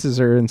convinces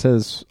her and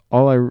says,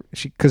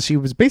 because she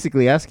was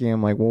basically asking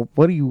him like, well,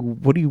 what are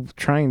you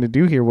trying to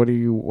do here? What do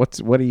you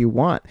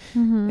want?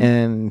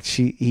 And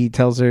he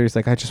tells her, he's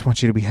like, I just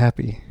want you to be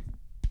happy.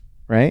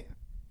 Right?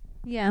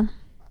 Yeah.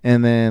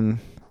 And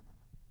then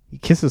he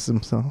kisses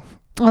himself.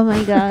 Oh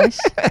my gosh.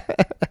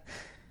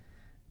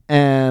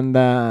 And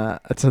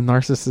it's a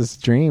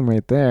narcissist dream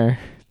right there.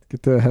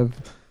 Get to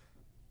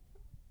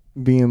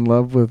be in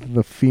love with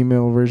the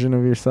female version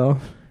of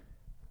yourself.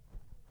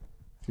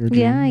 Your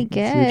dream. Yeah, I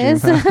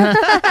It's your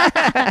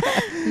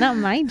guess. dream. Not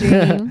my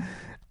dream.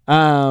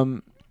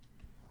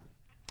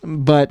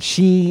 But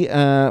she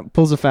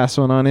pulls a fast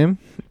one on him,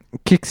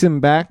 kicks him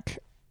back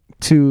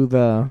to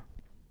the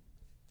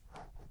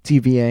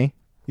TVA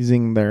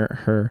using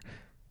her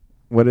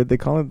what did they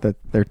call it?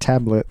 Their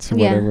tablets or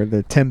whatever,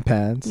 their temp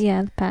pads.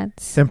 Yeah, the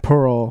pads.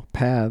 Temporal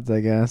pads,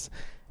 I guess.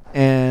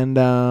 And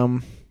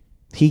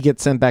he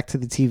gets sent back to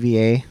the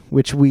TVA,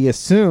 which we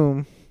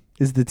assume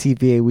is the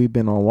TVA we've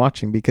been all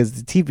watching, because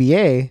the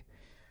TVA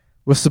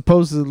was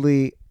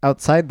supposedly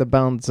outside the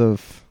bounds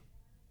of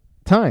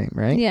time,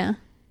 right? Yeah.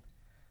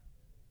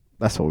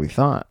 That's what we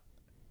thought.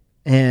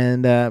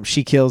 And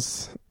she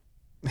kills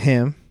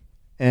him,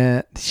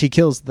 and she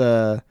kills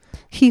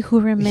He who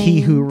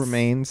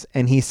remains.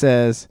 And he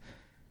says,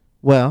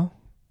 well,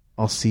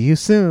 I'll see you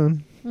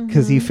soon,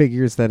 because he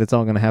figures that it's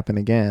all going to happen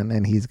again,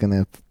 and he's going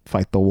to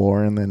fight the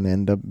war and then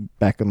end up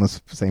back in the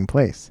same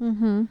place.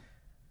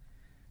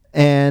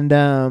 And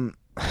I'm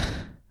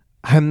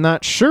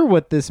not sure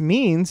what this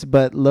means,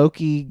 but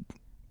Loki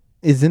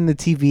is in the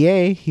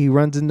TVA. He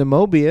runs into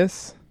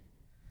Mobius,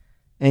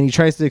 and he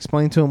tries to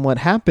explain to him what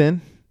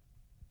happened,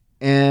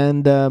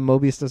 and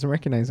Mobius doesn't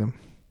recognize him.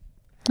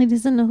 He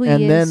doesn't know who he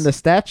is. And then the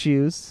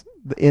statues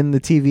in the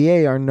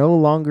TVA are no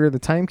longer the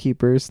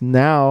timekeepers.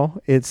 Now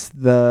it's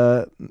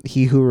the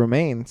He Who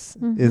Remains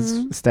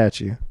is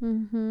statue.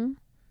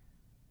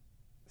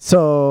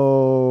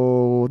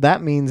 So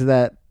that means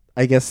that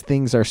I guess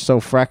things are so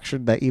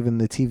fractured that even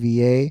the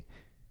TVA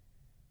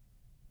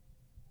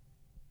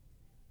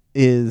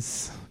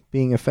is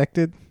being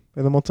affected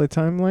by the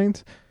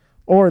multi-timelines.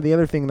 Or the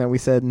other thing that we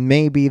said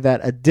may be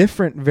that a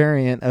different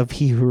variant of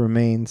He Who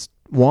Remains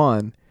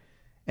won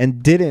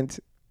and didn't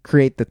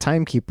create the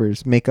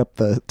timekeepers, make up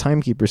the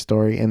timekeeper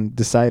story, and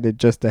decided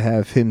just to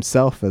have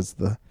himself as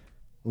the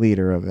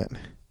leader of it.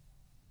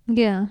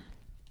 Yeah.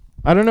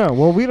 I don't know.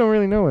 Well, we don't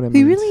really know what it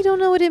means. We really don't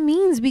know what it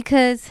means,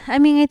 because I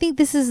think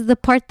this is the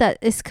part that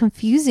is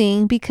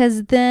confusing,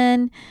 because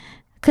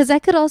I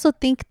could also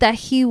think that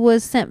he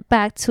was sent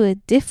back to a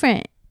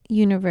different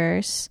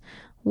universe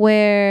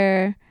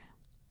where,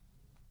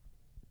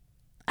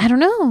 I don't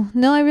know.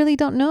 No, I really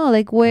don't know.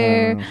 Like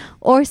where,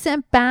 or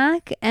sent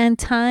back and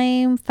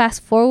time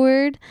fast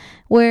forward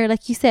where,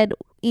 like you said,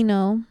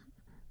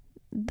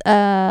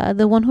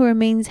 the One Who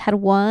Remains had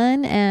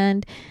won,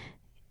 and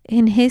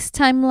in his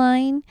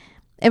timeline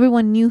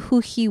everyone knew who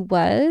he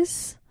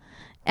was,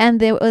 and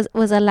there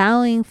was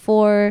allowing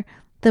for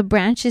the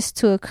branches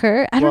to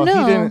occur. I don't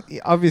know.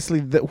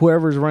 Obviously,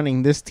 whoever's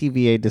running this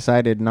TVA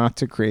decided not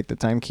to create the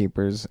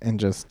timekeepers and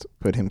just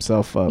put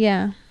himself up.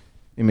 Yeah.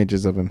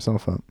 Images of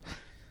himself up.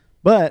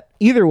 But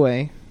either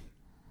way,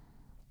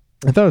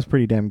 I thought it was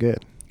pretty damn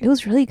good. It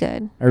was really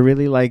good. I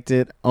really liked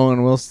it.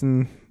 Owen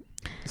Wilson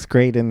is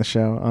great in the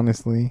show,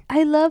 honestly.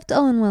 I loved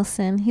Owen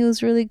Wilson. He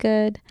was really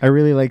good. I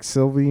really liked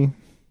Sylvie.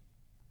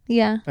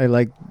 Yeah. I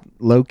liked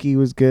Loki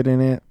was good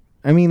in it.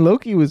 I mean,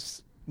 Loki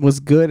was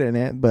good in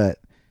it, but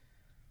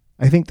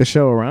I think the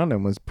show around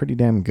him was pretty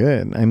damn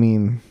good. I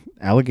mean,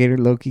 Alligator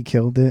Loki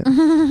killed it.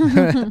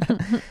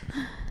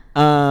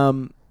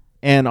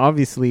 And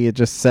obviously it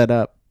just set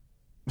up.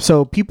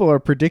 So people are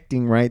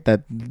predicting, right,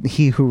 that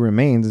He Who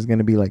Remains is going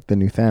to be like the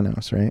new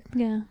Thanos, right?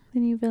 Yeah, the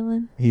new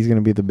villain. He's going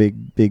to be the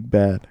big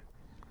bad.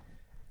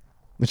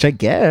 Which I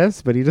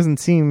guess, but he doesn't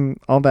seem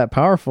all that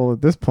powerful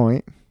at this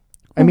point.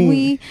 I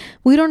mean,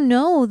 we don't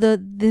know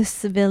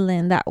this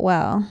villain that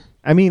well.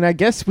 I mean, I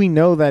guess we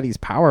know that he's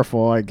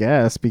powerful, I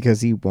guess,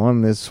 because he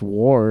won this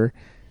war.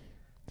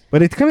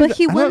 But it's kind of. But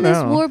he won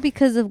this war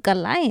because of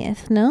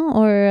Goliath, no?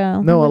 Or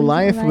no,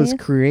 Goliath was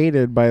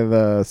created by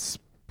the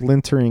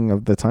splintering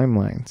of the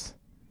timelines.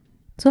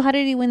 So how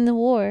did he win the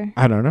war?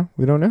 I don't know.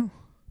 We don't know.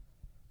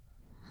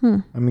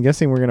 I'm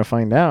guessing we're gonna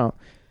find out.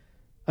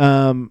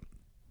 But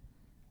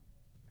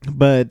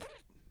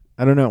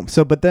I don't know.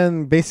 So, but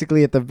then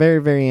basically at the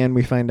very, very end,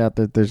 we find out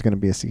that there's gonna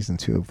be a season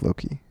 2 of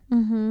Loki.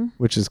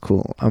 Which is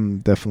cool. I'm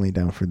definitely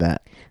down for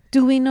that.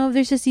 Do we know if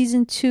there's a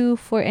season 2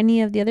 for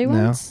any of the other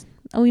ones?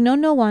 Oh, we know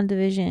no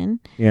WandaVision.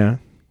 Yeah.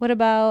 What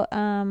about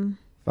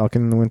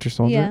Falcon and the Winter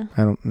Soldier? Yeah.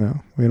 I don't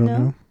know. We don't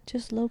know.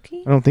 Just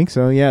Loki? I don't think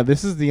so. Yeah,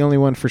 this is the only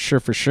one for sure.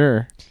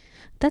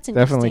 That's interesting.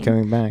 Definitely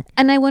coming back.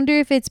 And I wonder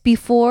if it's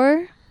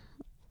before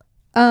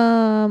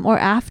or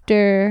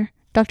after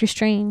Doctor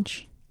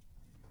Strange.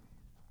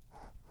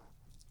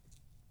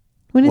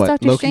 When is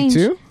Doctor Loki Strange?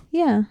 2?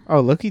 Yeah. Oh,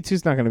 Loki 2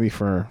 is not going to be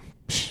for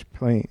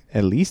probably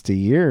at least a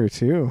year or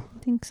two. I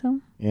think so.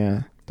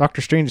 Yeah.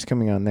 Doctor Strange is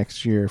coming out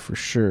next year for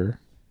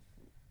sure.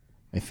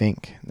 I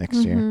think next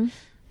year.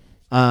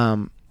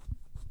 But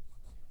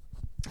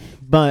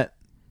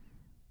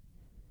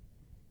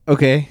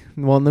okay,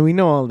 well, then we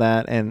know all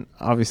that, and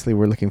obviously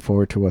we're looking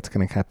forward to what's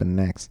going to happen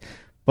next.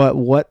 But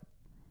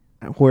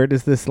where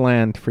does this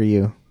land for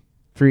you?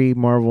 3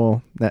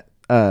 Marvel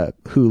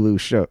Hulu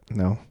show.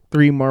 No,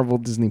 3 Marvel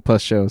Disney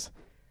Plus shows.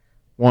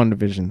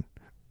 WandaVision,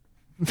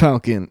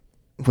 Falcon,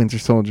 Winter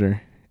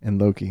Soldier, and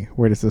Loki.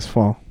 Where does this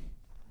fall?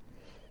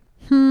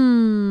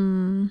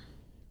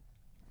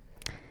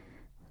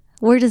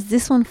 Where does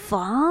this one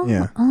fall?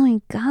 Yeah. Oh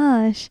my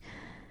gosh.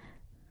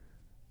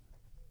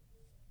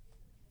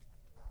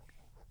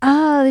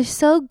 Oh, they're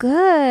so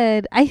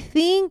good. I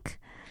think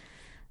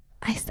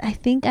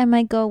I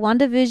might go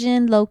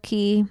WandaVision,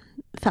 Loki,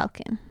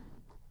 Falcon.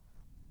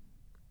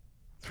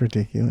 It's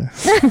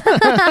ridiculous.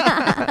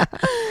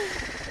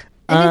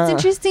 And it's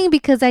interesting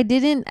because I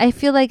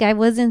feel like I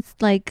wasn't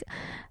like,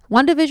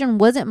 WandaVision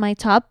wasn't my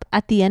top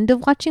at the end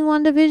of watching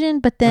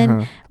WandaVision, but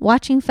then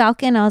watching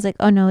Falcon, I was like,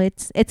 oh no,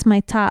 it's my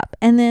top.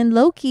 And then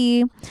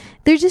Loki,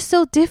 they're just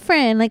so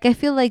different. Like, I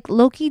feel like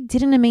Loki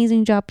did an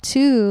amazing job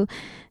too.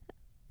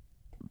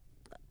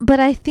 But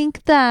I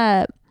think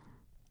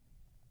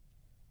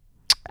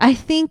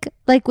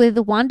like with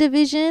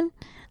WandaVision,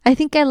 I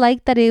think I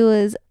like that it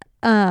was,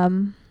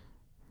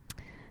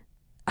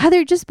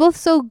 they're just both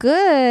so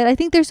good. I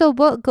think they're so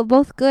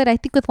both good. I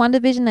think with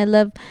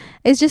WandaVision,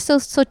 it's just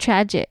so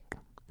tragic.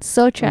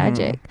 So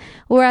tragic.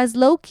 Whereas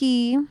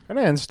Loki... And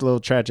it's a little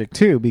tragic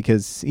too,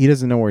 because he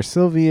doesn't know where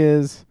Sylvie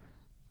is.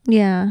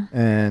 Yeah.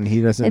 And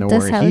he doesn't know where he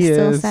is. It does have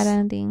a still sad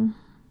ending.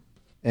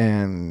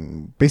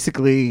 And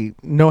basically,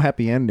 no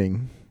happy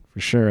ending, for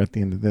sure, at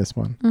the end of this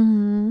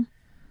one.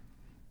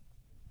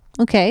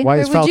 Okay. Why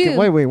is Falcon...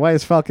 Wait, why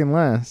is Falcon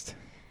last?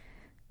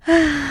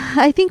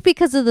 I think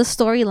because of the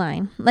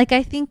storyline. Like,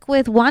 I think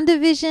with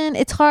WandaVision,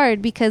 it's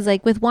hard because,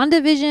 like, with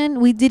WandaVision,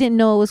 we didn't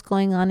know what was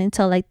going on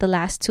until, like, the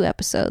last 2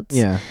 episodes.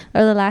 Yeah.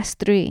 Or the last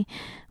 3.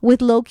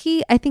 With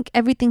Loki, I think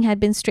everything had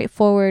been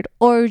straightforward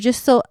or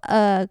just so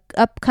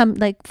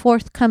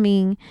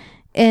forthcoming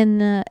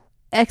in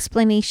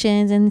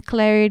explanations and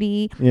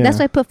clarity. Yeah. That's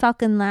why I put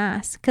Falcon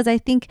last, because I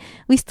think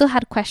we still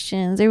had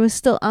questions. There was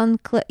still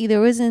there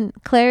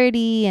wasn't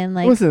clarity, and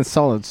like it wasn't a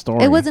solid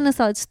story. It wasn't a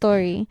solid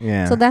story.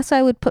 Yeah. So that's why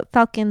I would put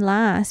Falcon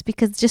last,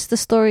 because just the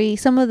story,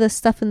 some of the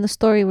stuff in the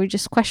story were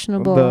just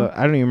questionable.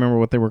 I don't even remember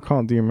what they were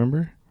called. Do you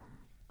remember?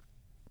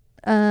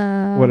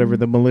 Whatever,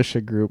 the militia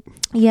group.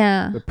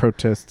 Yeah. The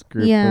protest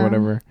group or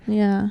whatever.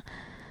 Yeah.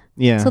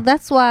 Yeah. So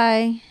that's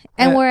why,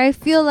 and where I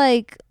feel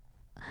like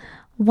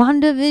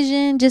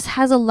WandaVision just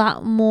has a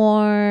lot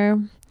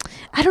more,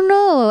 I don't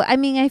know. I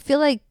mean, I feel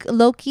like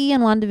Loki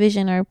and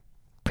WandaVision are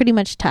pretty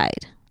much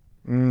tied.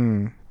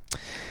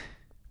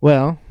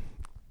 Well,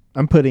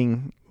 I'm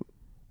putting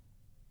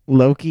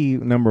Loki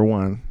number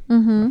one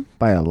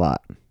by a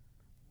lot.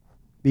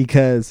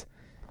 Because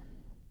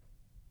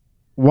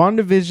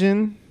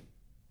WandaVision,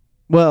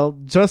 well,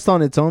 just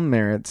on its own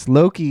merits,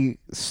 Loki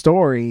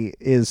story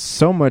is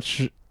so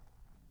much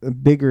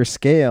bigger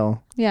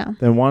scale Yeah.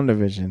 than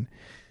WandaVision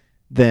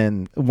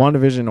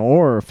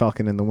or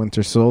Falcon and the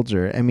Winter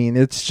Soldier. I mean,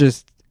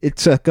 it's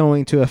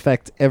going to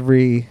affect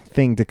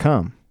everything to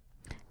come.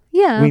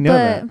 Yeah, We know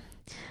that,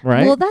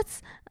 right? Well,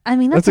 that's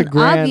That's a an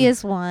grand-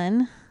 obvious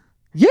one.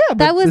 Yeah, but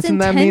that was doesn't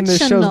that mean the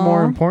show's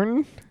more intentional.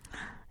 important?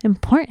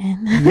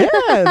 Important.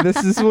 Yeah,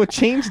 this is what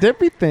changed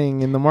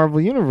everything in the Marvel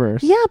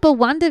Universe. Yeah, but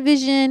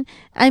WandaVision,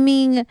 I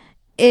mean,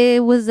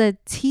 it was a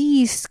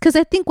tease because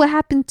I think what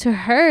happened to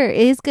her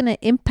is going to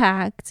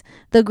impact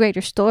the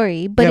greater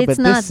story, but Yeah, it's but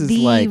not this is the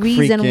like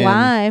reason freaking-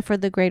 why for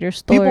the greater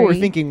story. People were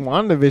thinking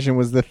WandaVision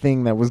was the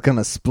thing that was going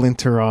to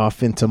splinter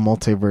off into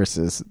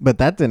multiverses, but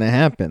that didn't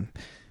happen.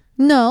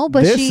 No,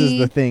 but This is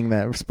the thing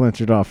that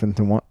splintered off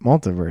into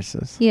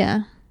multiverses.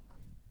 Yeah.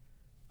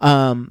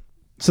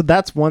 So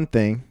that's one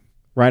thing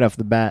right off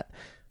the bat.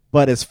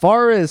 But as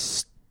far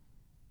as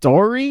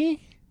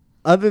story,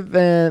 other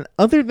than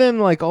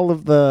like all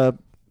of the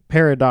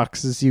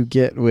paradoxes you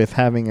get with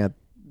having a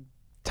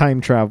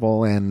time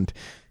travel and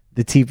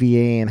the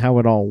TVA and how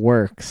it all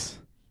works,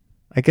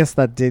 I guess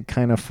that did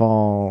kind of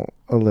fall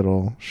a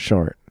little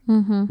short.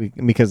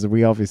 Because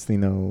we obviously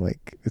know,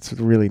 like, it's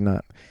really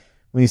not,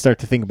 when you start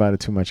to think about it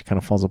too much, it kind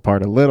of falls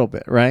apart a little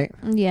bit, right?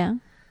 Yeah.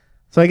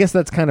 So I guess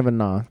that's kind of a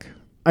knock.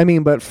 I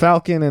mean, but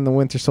Falcon and the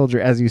Winter Soldier,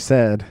 as you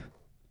said,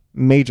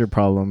 major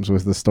problems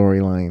with the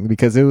storyline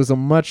because it was a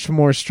much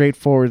more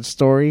straightforward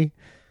story.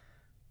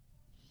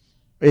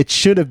 It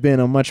should have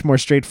been a much more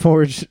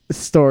straightforward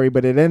story,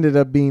 but it ended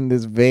up being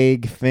this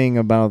vague thing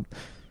about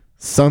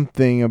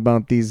something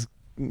about these,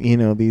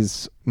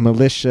 these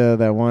militia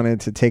that wanted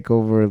to take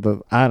over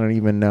I don't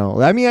even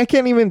know. I mean, I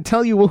can't even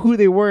tell you who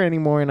they were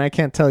anymore, and I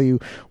can't tell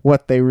you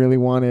what they really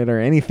wanted or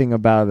anything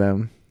about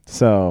them.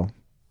 So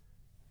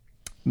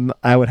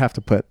I would have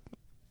to put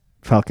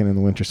Falcon and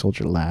the Winter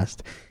Soldier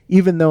last,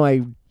 even though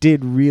I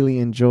did really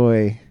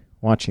enjoy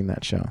watching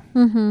that show.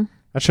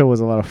 That show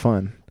was a lot of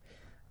fun.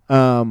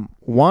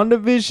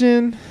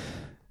 WandaVision,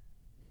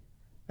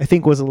 I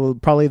think, was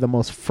probably the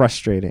most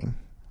frustrating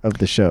of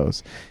the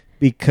shows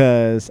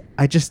because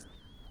it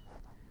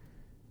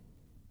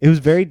was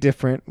very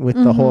different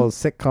with the whole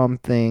sitcom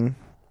thing,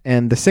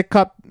 and the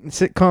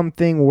sitcom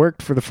thing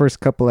worked for the first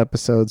couple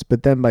episodes,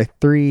 but then by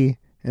 3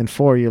 and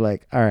 4, you're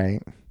like, all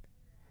right.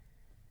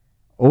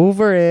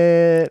 Over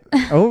it.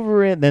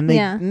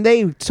 Then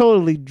they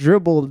totally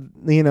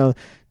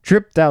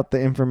dripped out the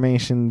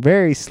information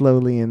very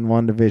slowly in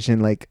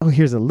WandaVision. Like, oh,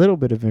 here's a little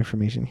bit of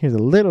information. Here's a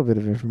little bit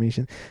of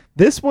information.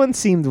 This one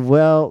seemed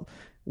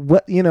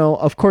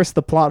of course,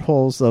 the plot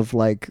holes of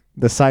like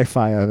the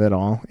sci-fi of it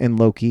all in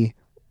Loki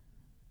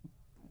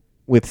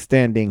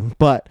withstanding,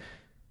 but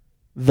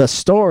the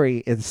story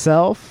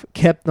itself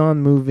kept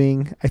on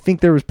moving. I think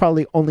there was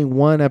probably only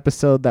one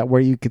episode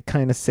where you could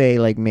kind of say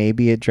like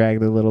maybe it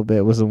dragged a little bit.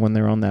 It was the one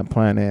they're on that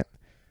planet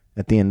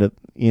at the end of,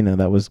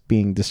 that was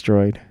being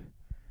destroyed.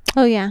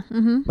 Oh, yeah.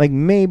 Like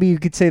maybe you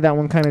could say that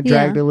one kind of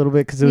dragged a little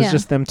bit because it was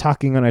just them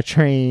talking on a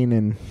train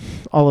and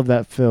all of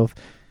that filth.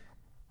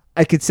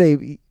 I could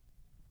say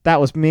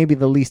that was maybe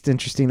the least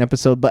interesting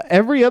episode, but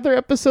every other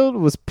episode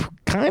was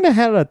kind of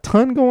had a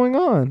ton going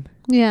on.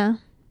 Yeah.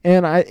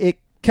 And it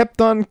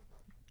kept on.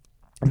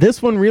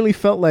 This one really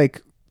felt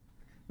like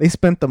they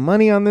spent the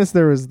money on this.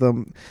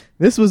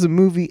 This was a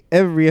movie.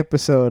 Every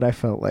episode I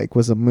felt like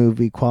was a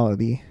movie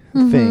quality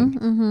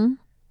thing.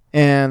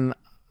 And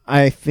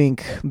I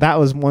think that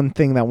was one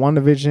thing that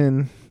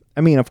WandaVision,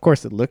 I mean, of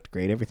course it looked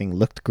great. Everything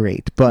looked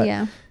great,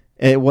 but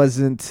it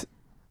wasn't,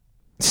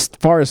 as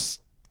far as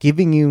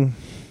giving you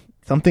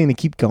something to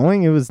keep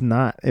going, it was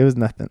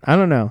nothing. I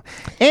don't know.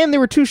 And they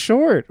were too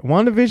short.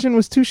 WandaVision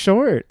was too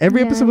short.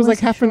 Every episode was like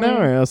half an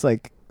hour. I was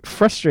like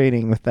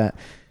frustrating with that.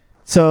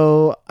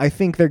 So I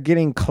think they're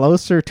getting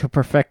closer to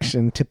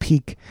perfection, to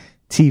peak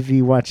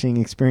TV watching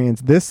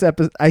experience. This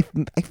episode, I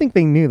think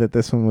they knew that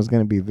this one was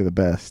going to be the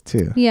best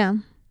too. Yeah.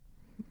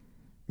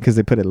 Because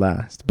they put it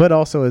last, but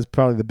also is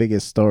probably the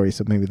biggest story,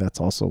 so maybe that's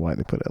also why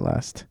they put it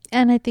last.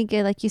 And I think,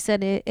 like you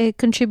said, it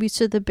contributes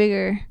to the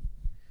bigger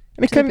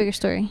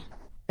story.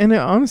 And it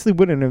honestly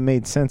wouldn't have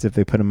made sense if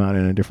they put them out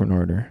in a different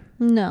order.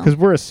 No, because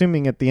we're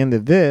assuming at the end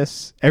of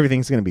this,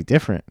 everything's going to be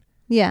different.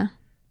 Yeah,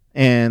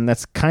 and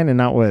that's kind of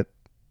not what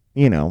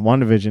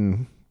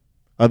WandaVision.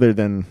 Other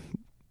than,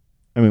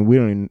 I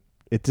mean,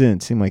 it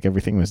didn't seem like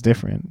everything was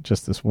different.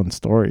 Just this one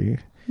story.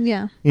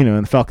 Yeah,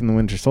 and Falcon and the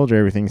Winter Soldier,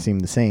 everything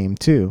seemed the same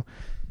too.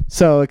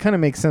 So it kind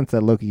of makes sense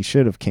that Loki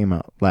should have came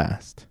out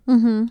last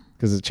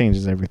because it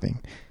changes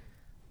everything.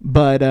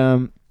 But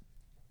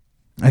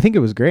I think it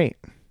was great.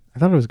 I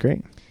thought it was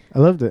great. I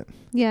loved it.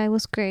 Yeah, it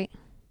was great.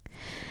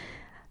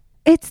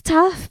 It's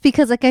tough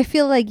because I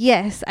feel like,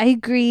 yes, I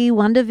agree.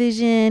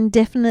 WandaVision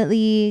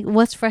definitely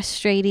was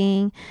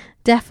frustrating.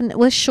 Definitely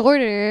was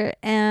shorter,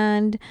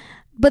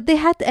 but it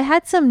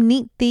had some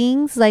neat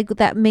things like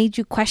that made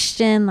you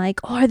question, like,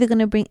 oh, are they going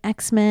to bring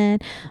X-Men?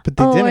 But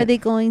they Oh, didn't. are they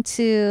going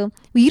to?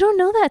 Well, you don't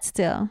know that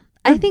still.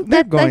 I think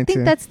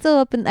that's still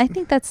up, and I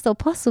think that's still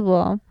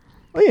possible.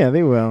 Oh yeah,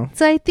 they will.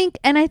 So I think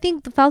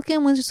the Falcon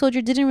and Winter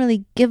Soldier didn't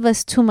really give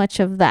us too much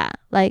of that,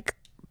 like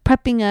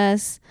prepping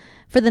us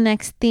for the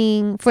next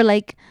thing, for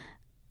like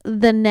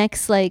the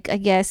next, like, I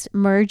guess,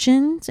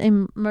 emergence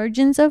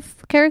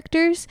of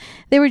characters.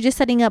 They were just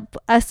setting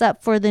us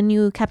up for the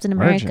new Captain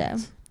America.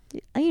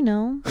 You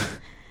know,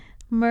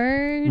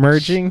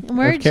 merging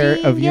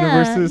of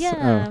universes.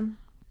 Yeah. Oh.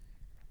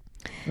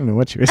 I don't know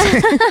what you were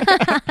saying.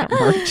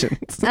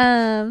 Merchants.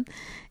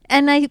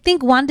 And I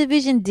think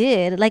WandaVision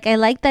did. Like, I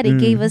like that it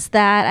gave us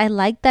that. I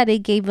like that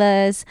it gave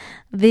us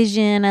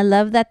Vision. I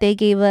love that they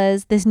gave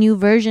us this new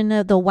version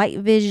of the White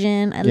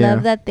Vision. I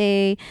love that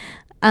they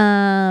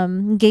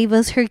gave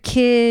us her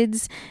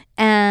kids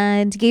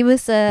and gave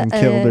us killed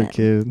her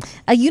kids.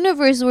 A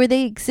universe where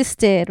they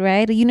existed,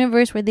 right? A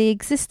universe where they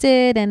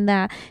existed, and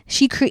that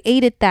she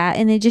created that,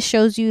 and it just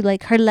shows you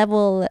like her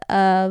level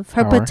of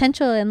her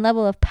potential and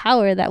level of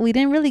power that we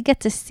didn't really get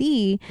to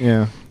see.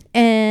 Yeah.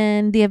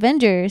 And the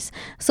Avengers.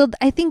 So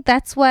I think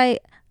that's why,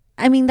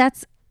 I mean,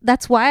 that's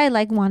why I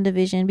like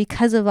WandaVision,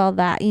 because of all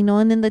that, you know,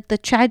 and then the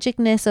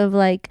tragicness of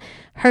like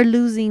her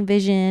losing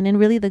Vision and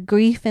really the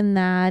grief in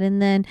that.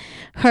 And then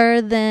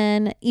her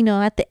then, you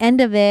know, at the end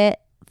of it,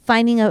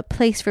 finding a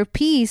place for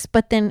peace,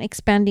 but then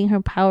expanding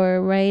her power,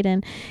 right?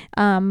 And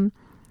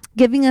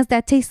giving us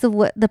that taste of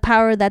what the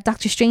power that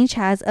Doctor Strange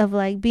has of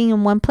like being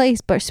in one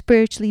place, but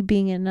spiritually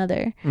being in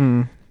another.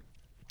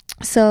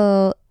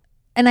 So,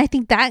 and I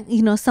think that,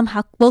 you know,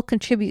 somehow will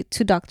contribute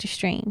to Doctor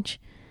Strange,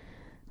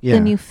 the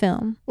new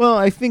film. Well,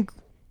 I think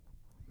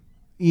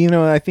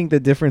the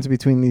difference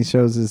between these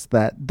shows is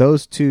that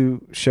those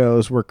two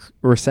shows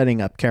were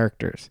setting up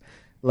characters.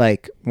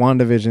 Like,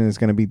 WandaVision is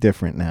going to be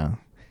different now.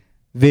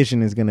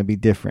 Vision is going to be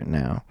different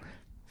now.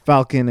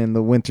 Falcon and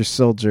the Winter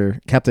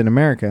Soldier, Captain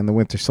America and the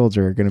Winter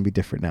Soldier are going to be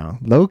different now.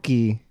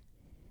 Loki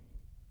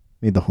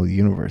made the whole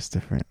universe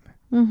different.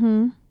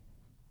 It's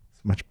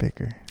much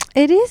bigger.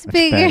 It is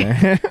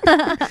bigger.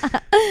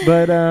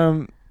 But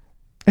I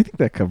think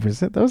that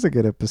covers it. That was a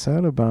good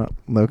episode about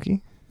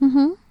Loki.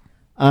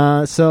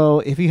 So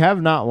if you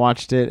have not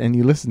watched it and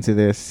you listen to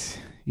this,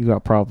 you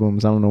got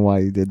problems. I don't know why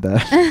you did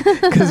that,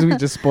 because we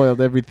just spoiled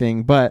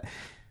everything. But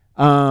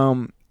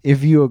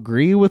if you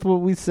agree with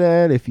what we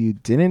said, if you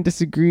didn't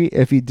disagree,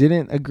 if you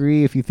didn't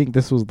agree, if you think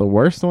this was the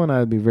worst one,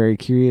 I'd be very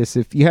curious.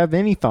 If you have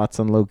any thoughts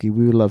on Loki,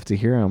 we would love to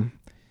hear them.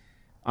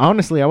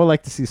 Honestly, I would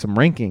like to see some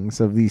rankings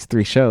of these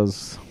three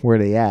shows. Where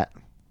they at?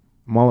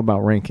 I'm all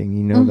about ranking.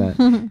 You know that.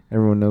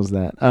 Everyone knows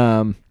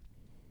that.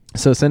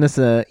 So send us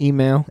an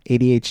email,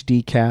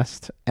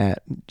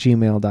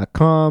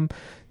 adhdcast@gmail.com.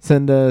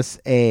 Send us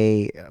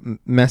a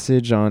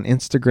message on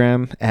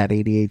Instagram at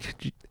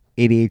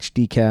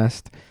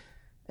ADHDcast.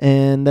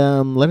 And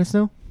let us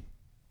know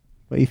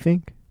what you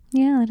think.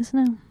 Yeah, let us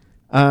know.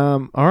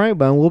 All right,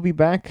 but we'll be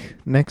back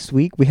next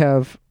week. We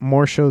have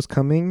more shows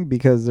coming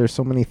because there's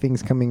so many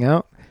things coming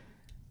out.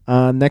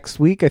 Next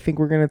week, I think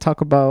we're going to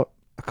talk about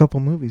a couple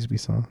movies we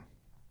saw.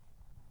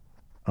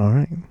 All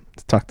right.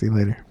 Talk to you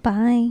later.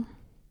 Bye.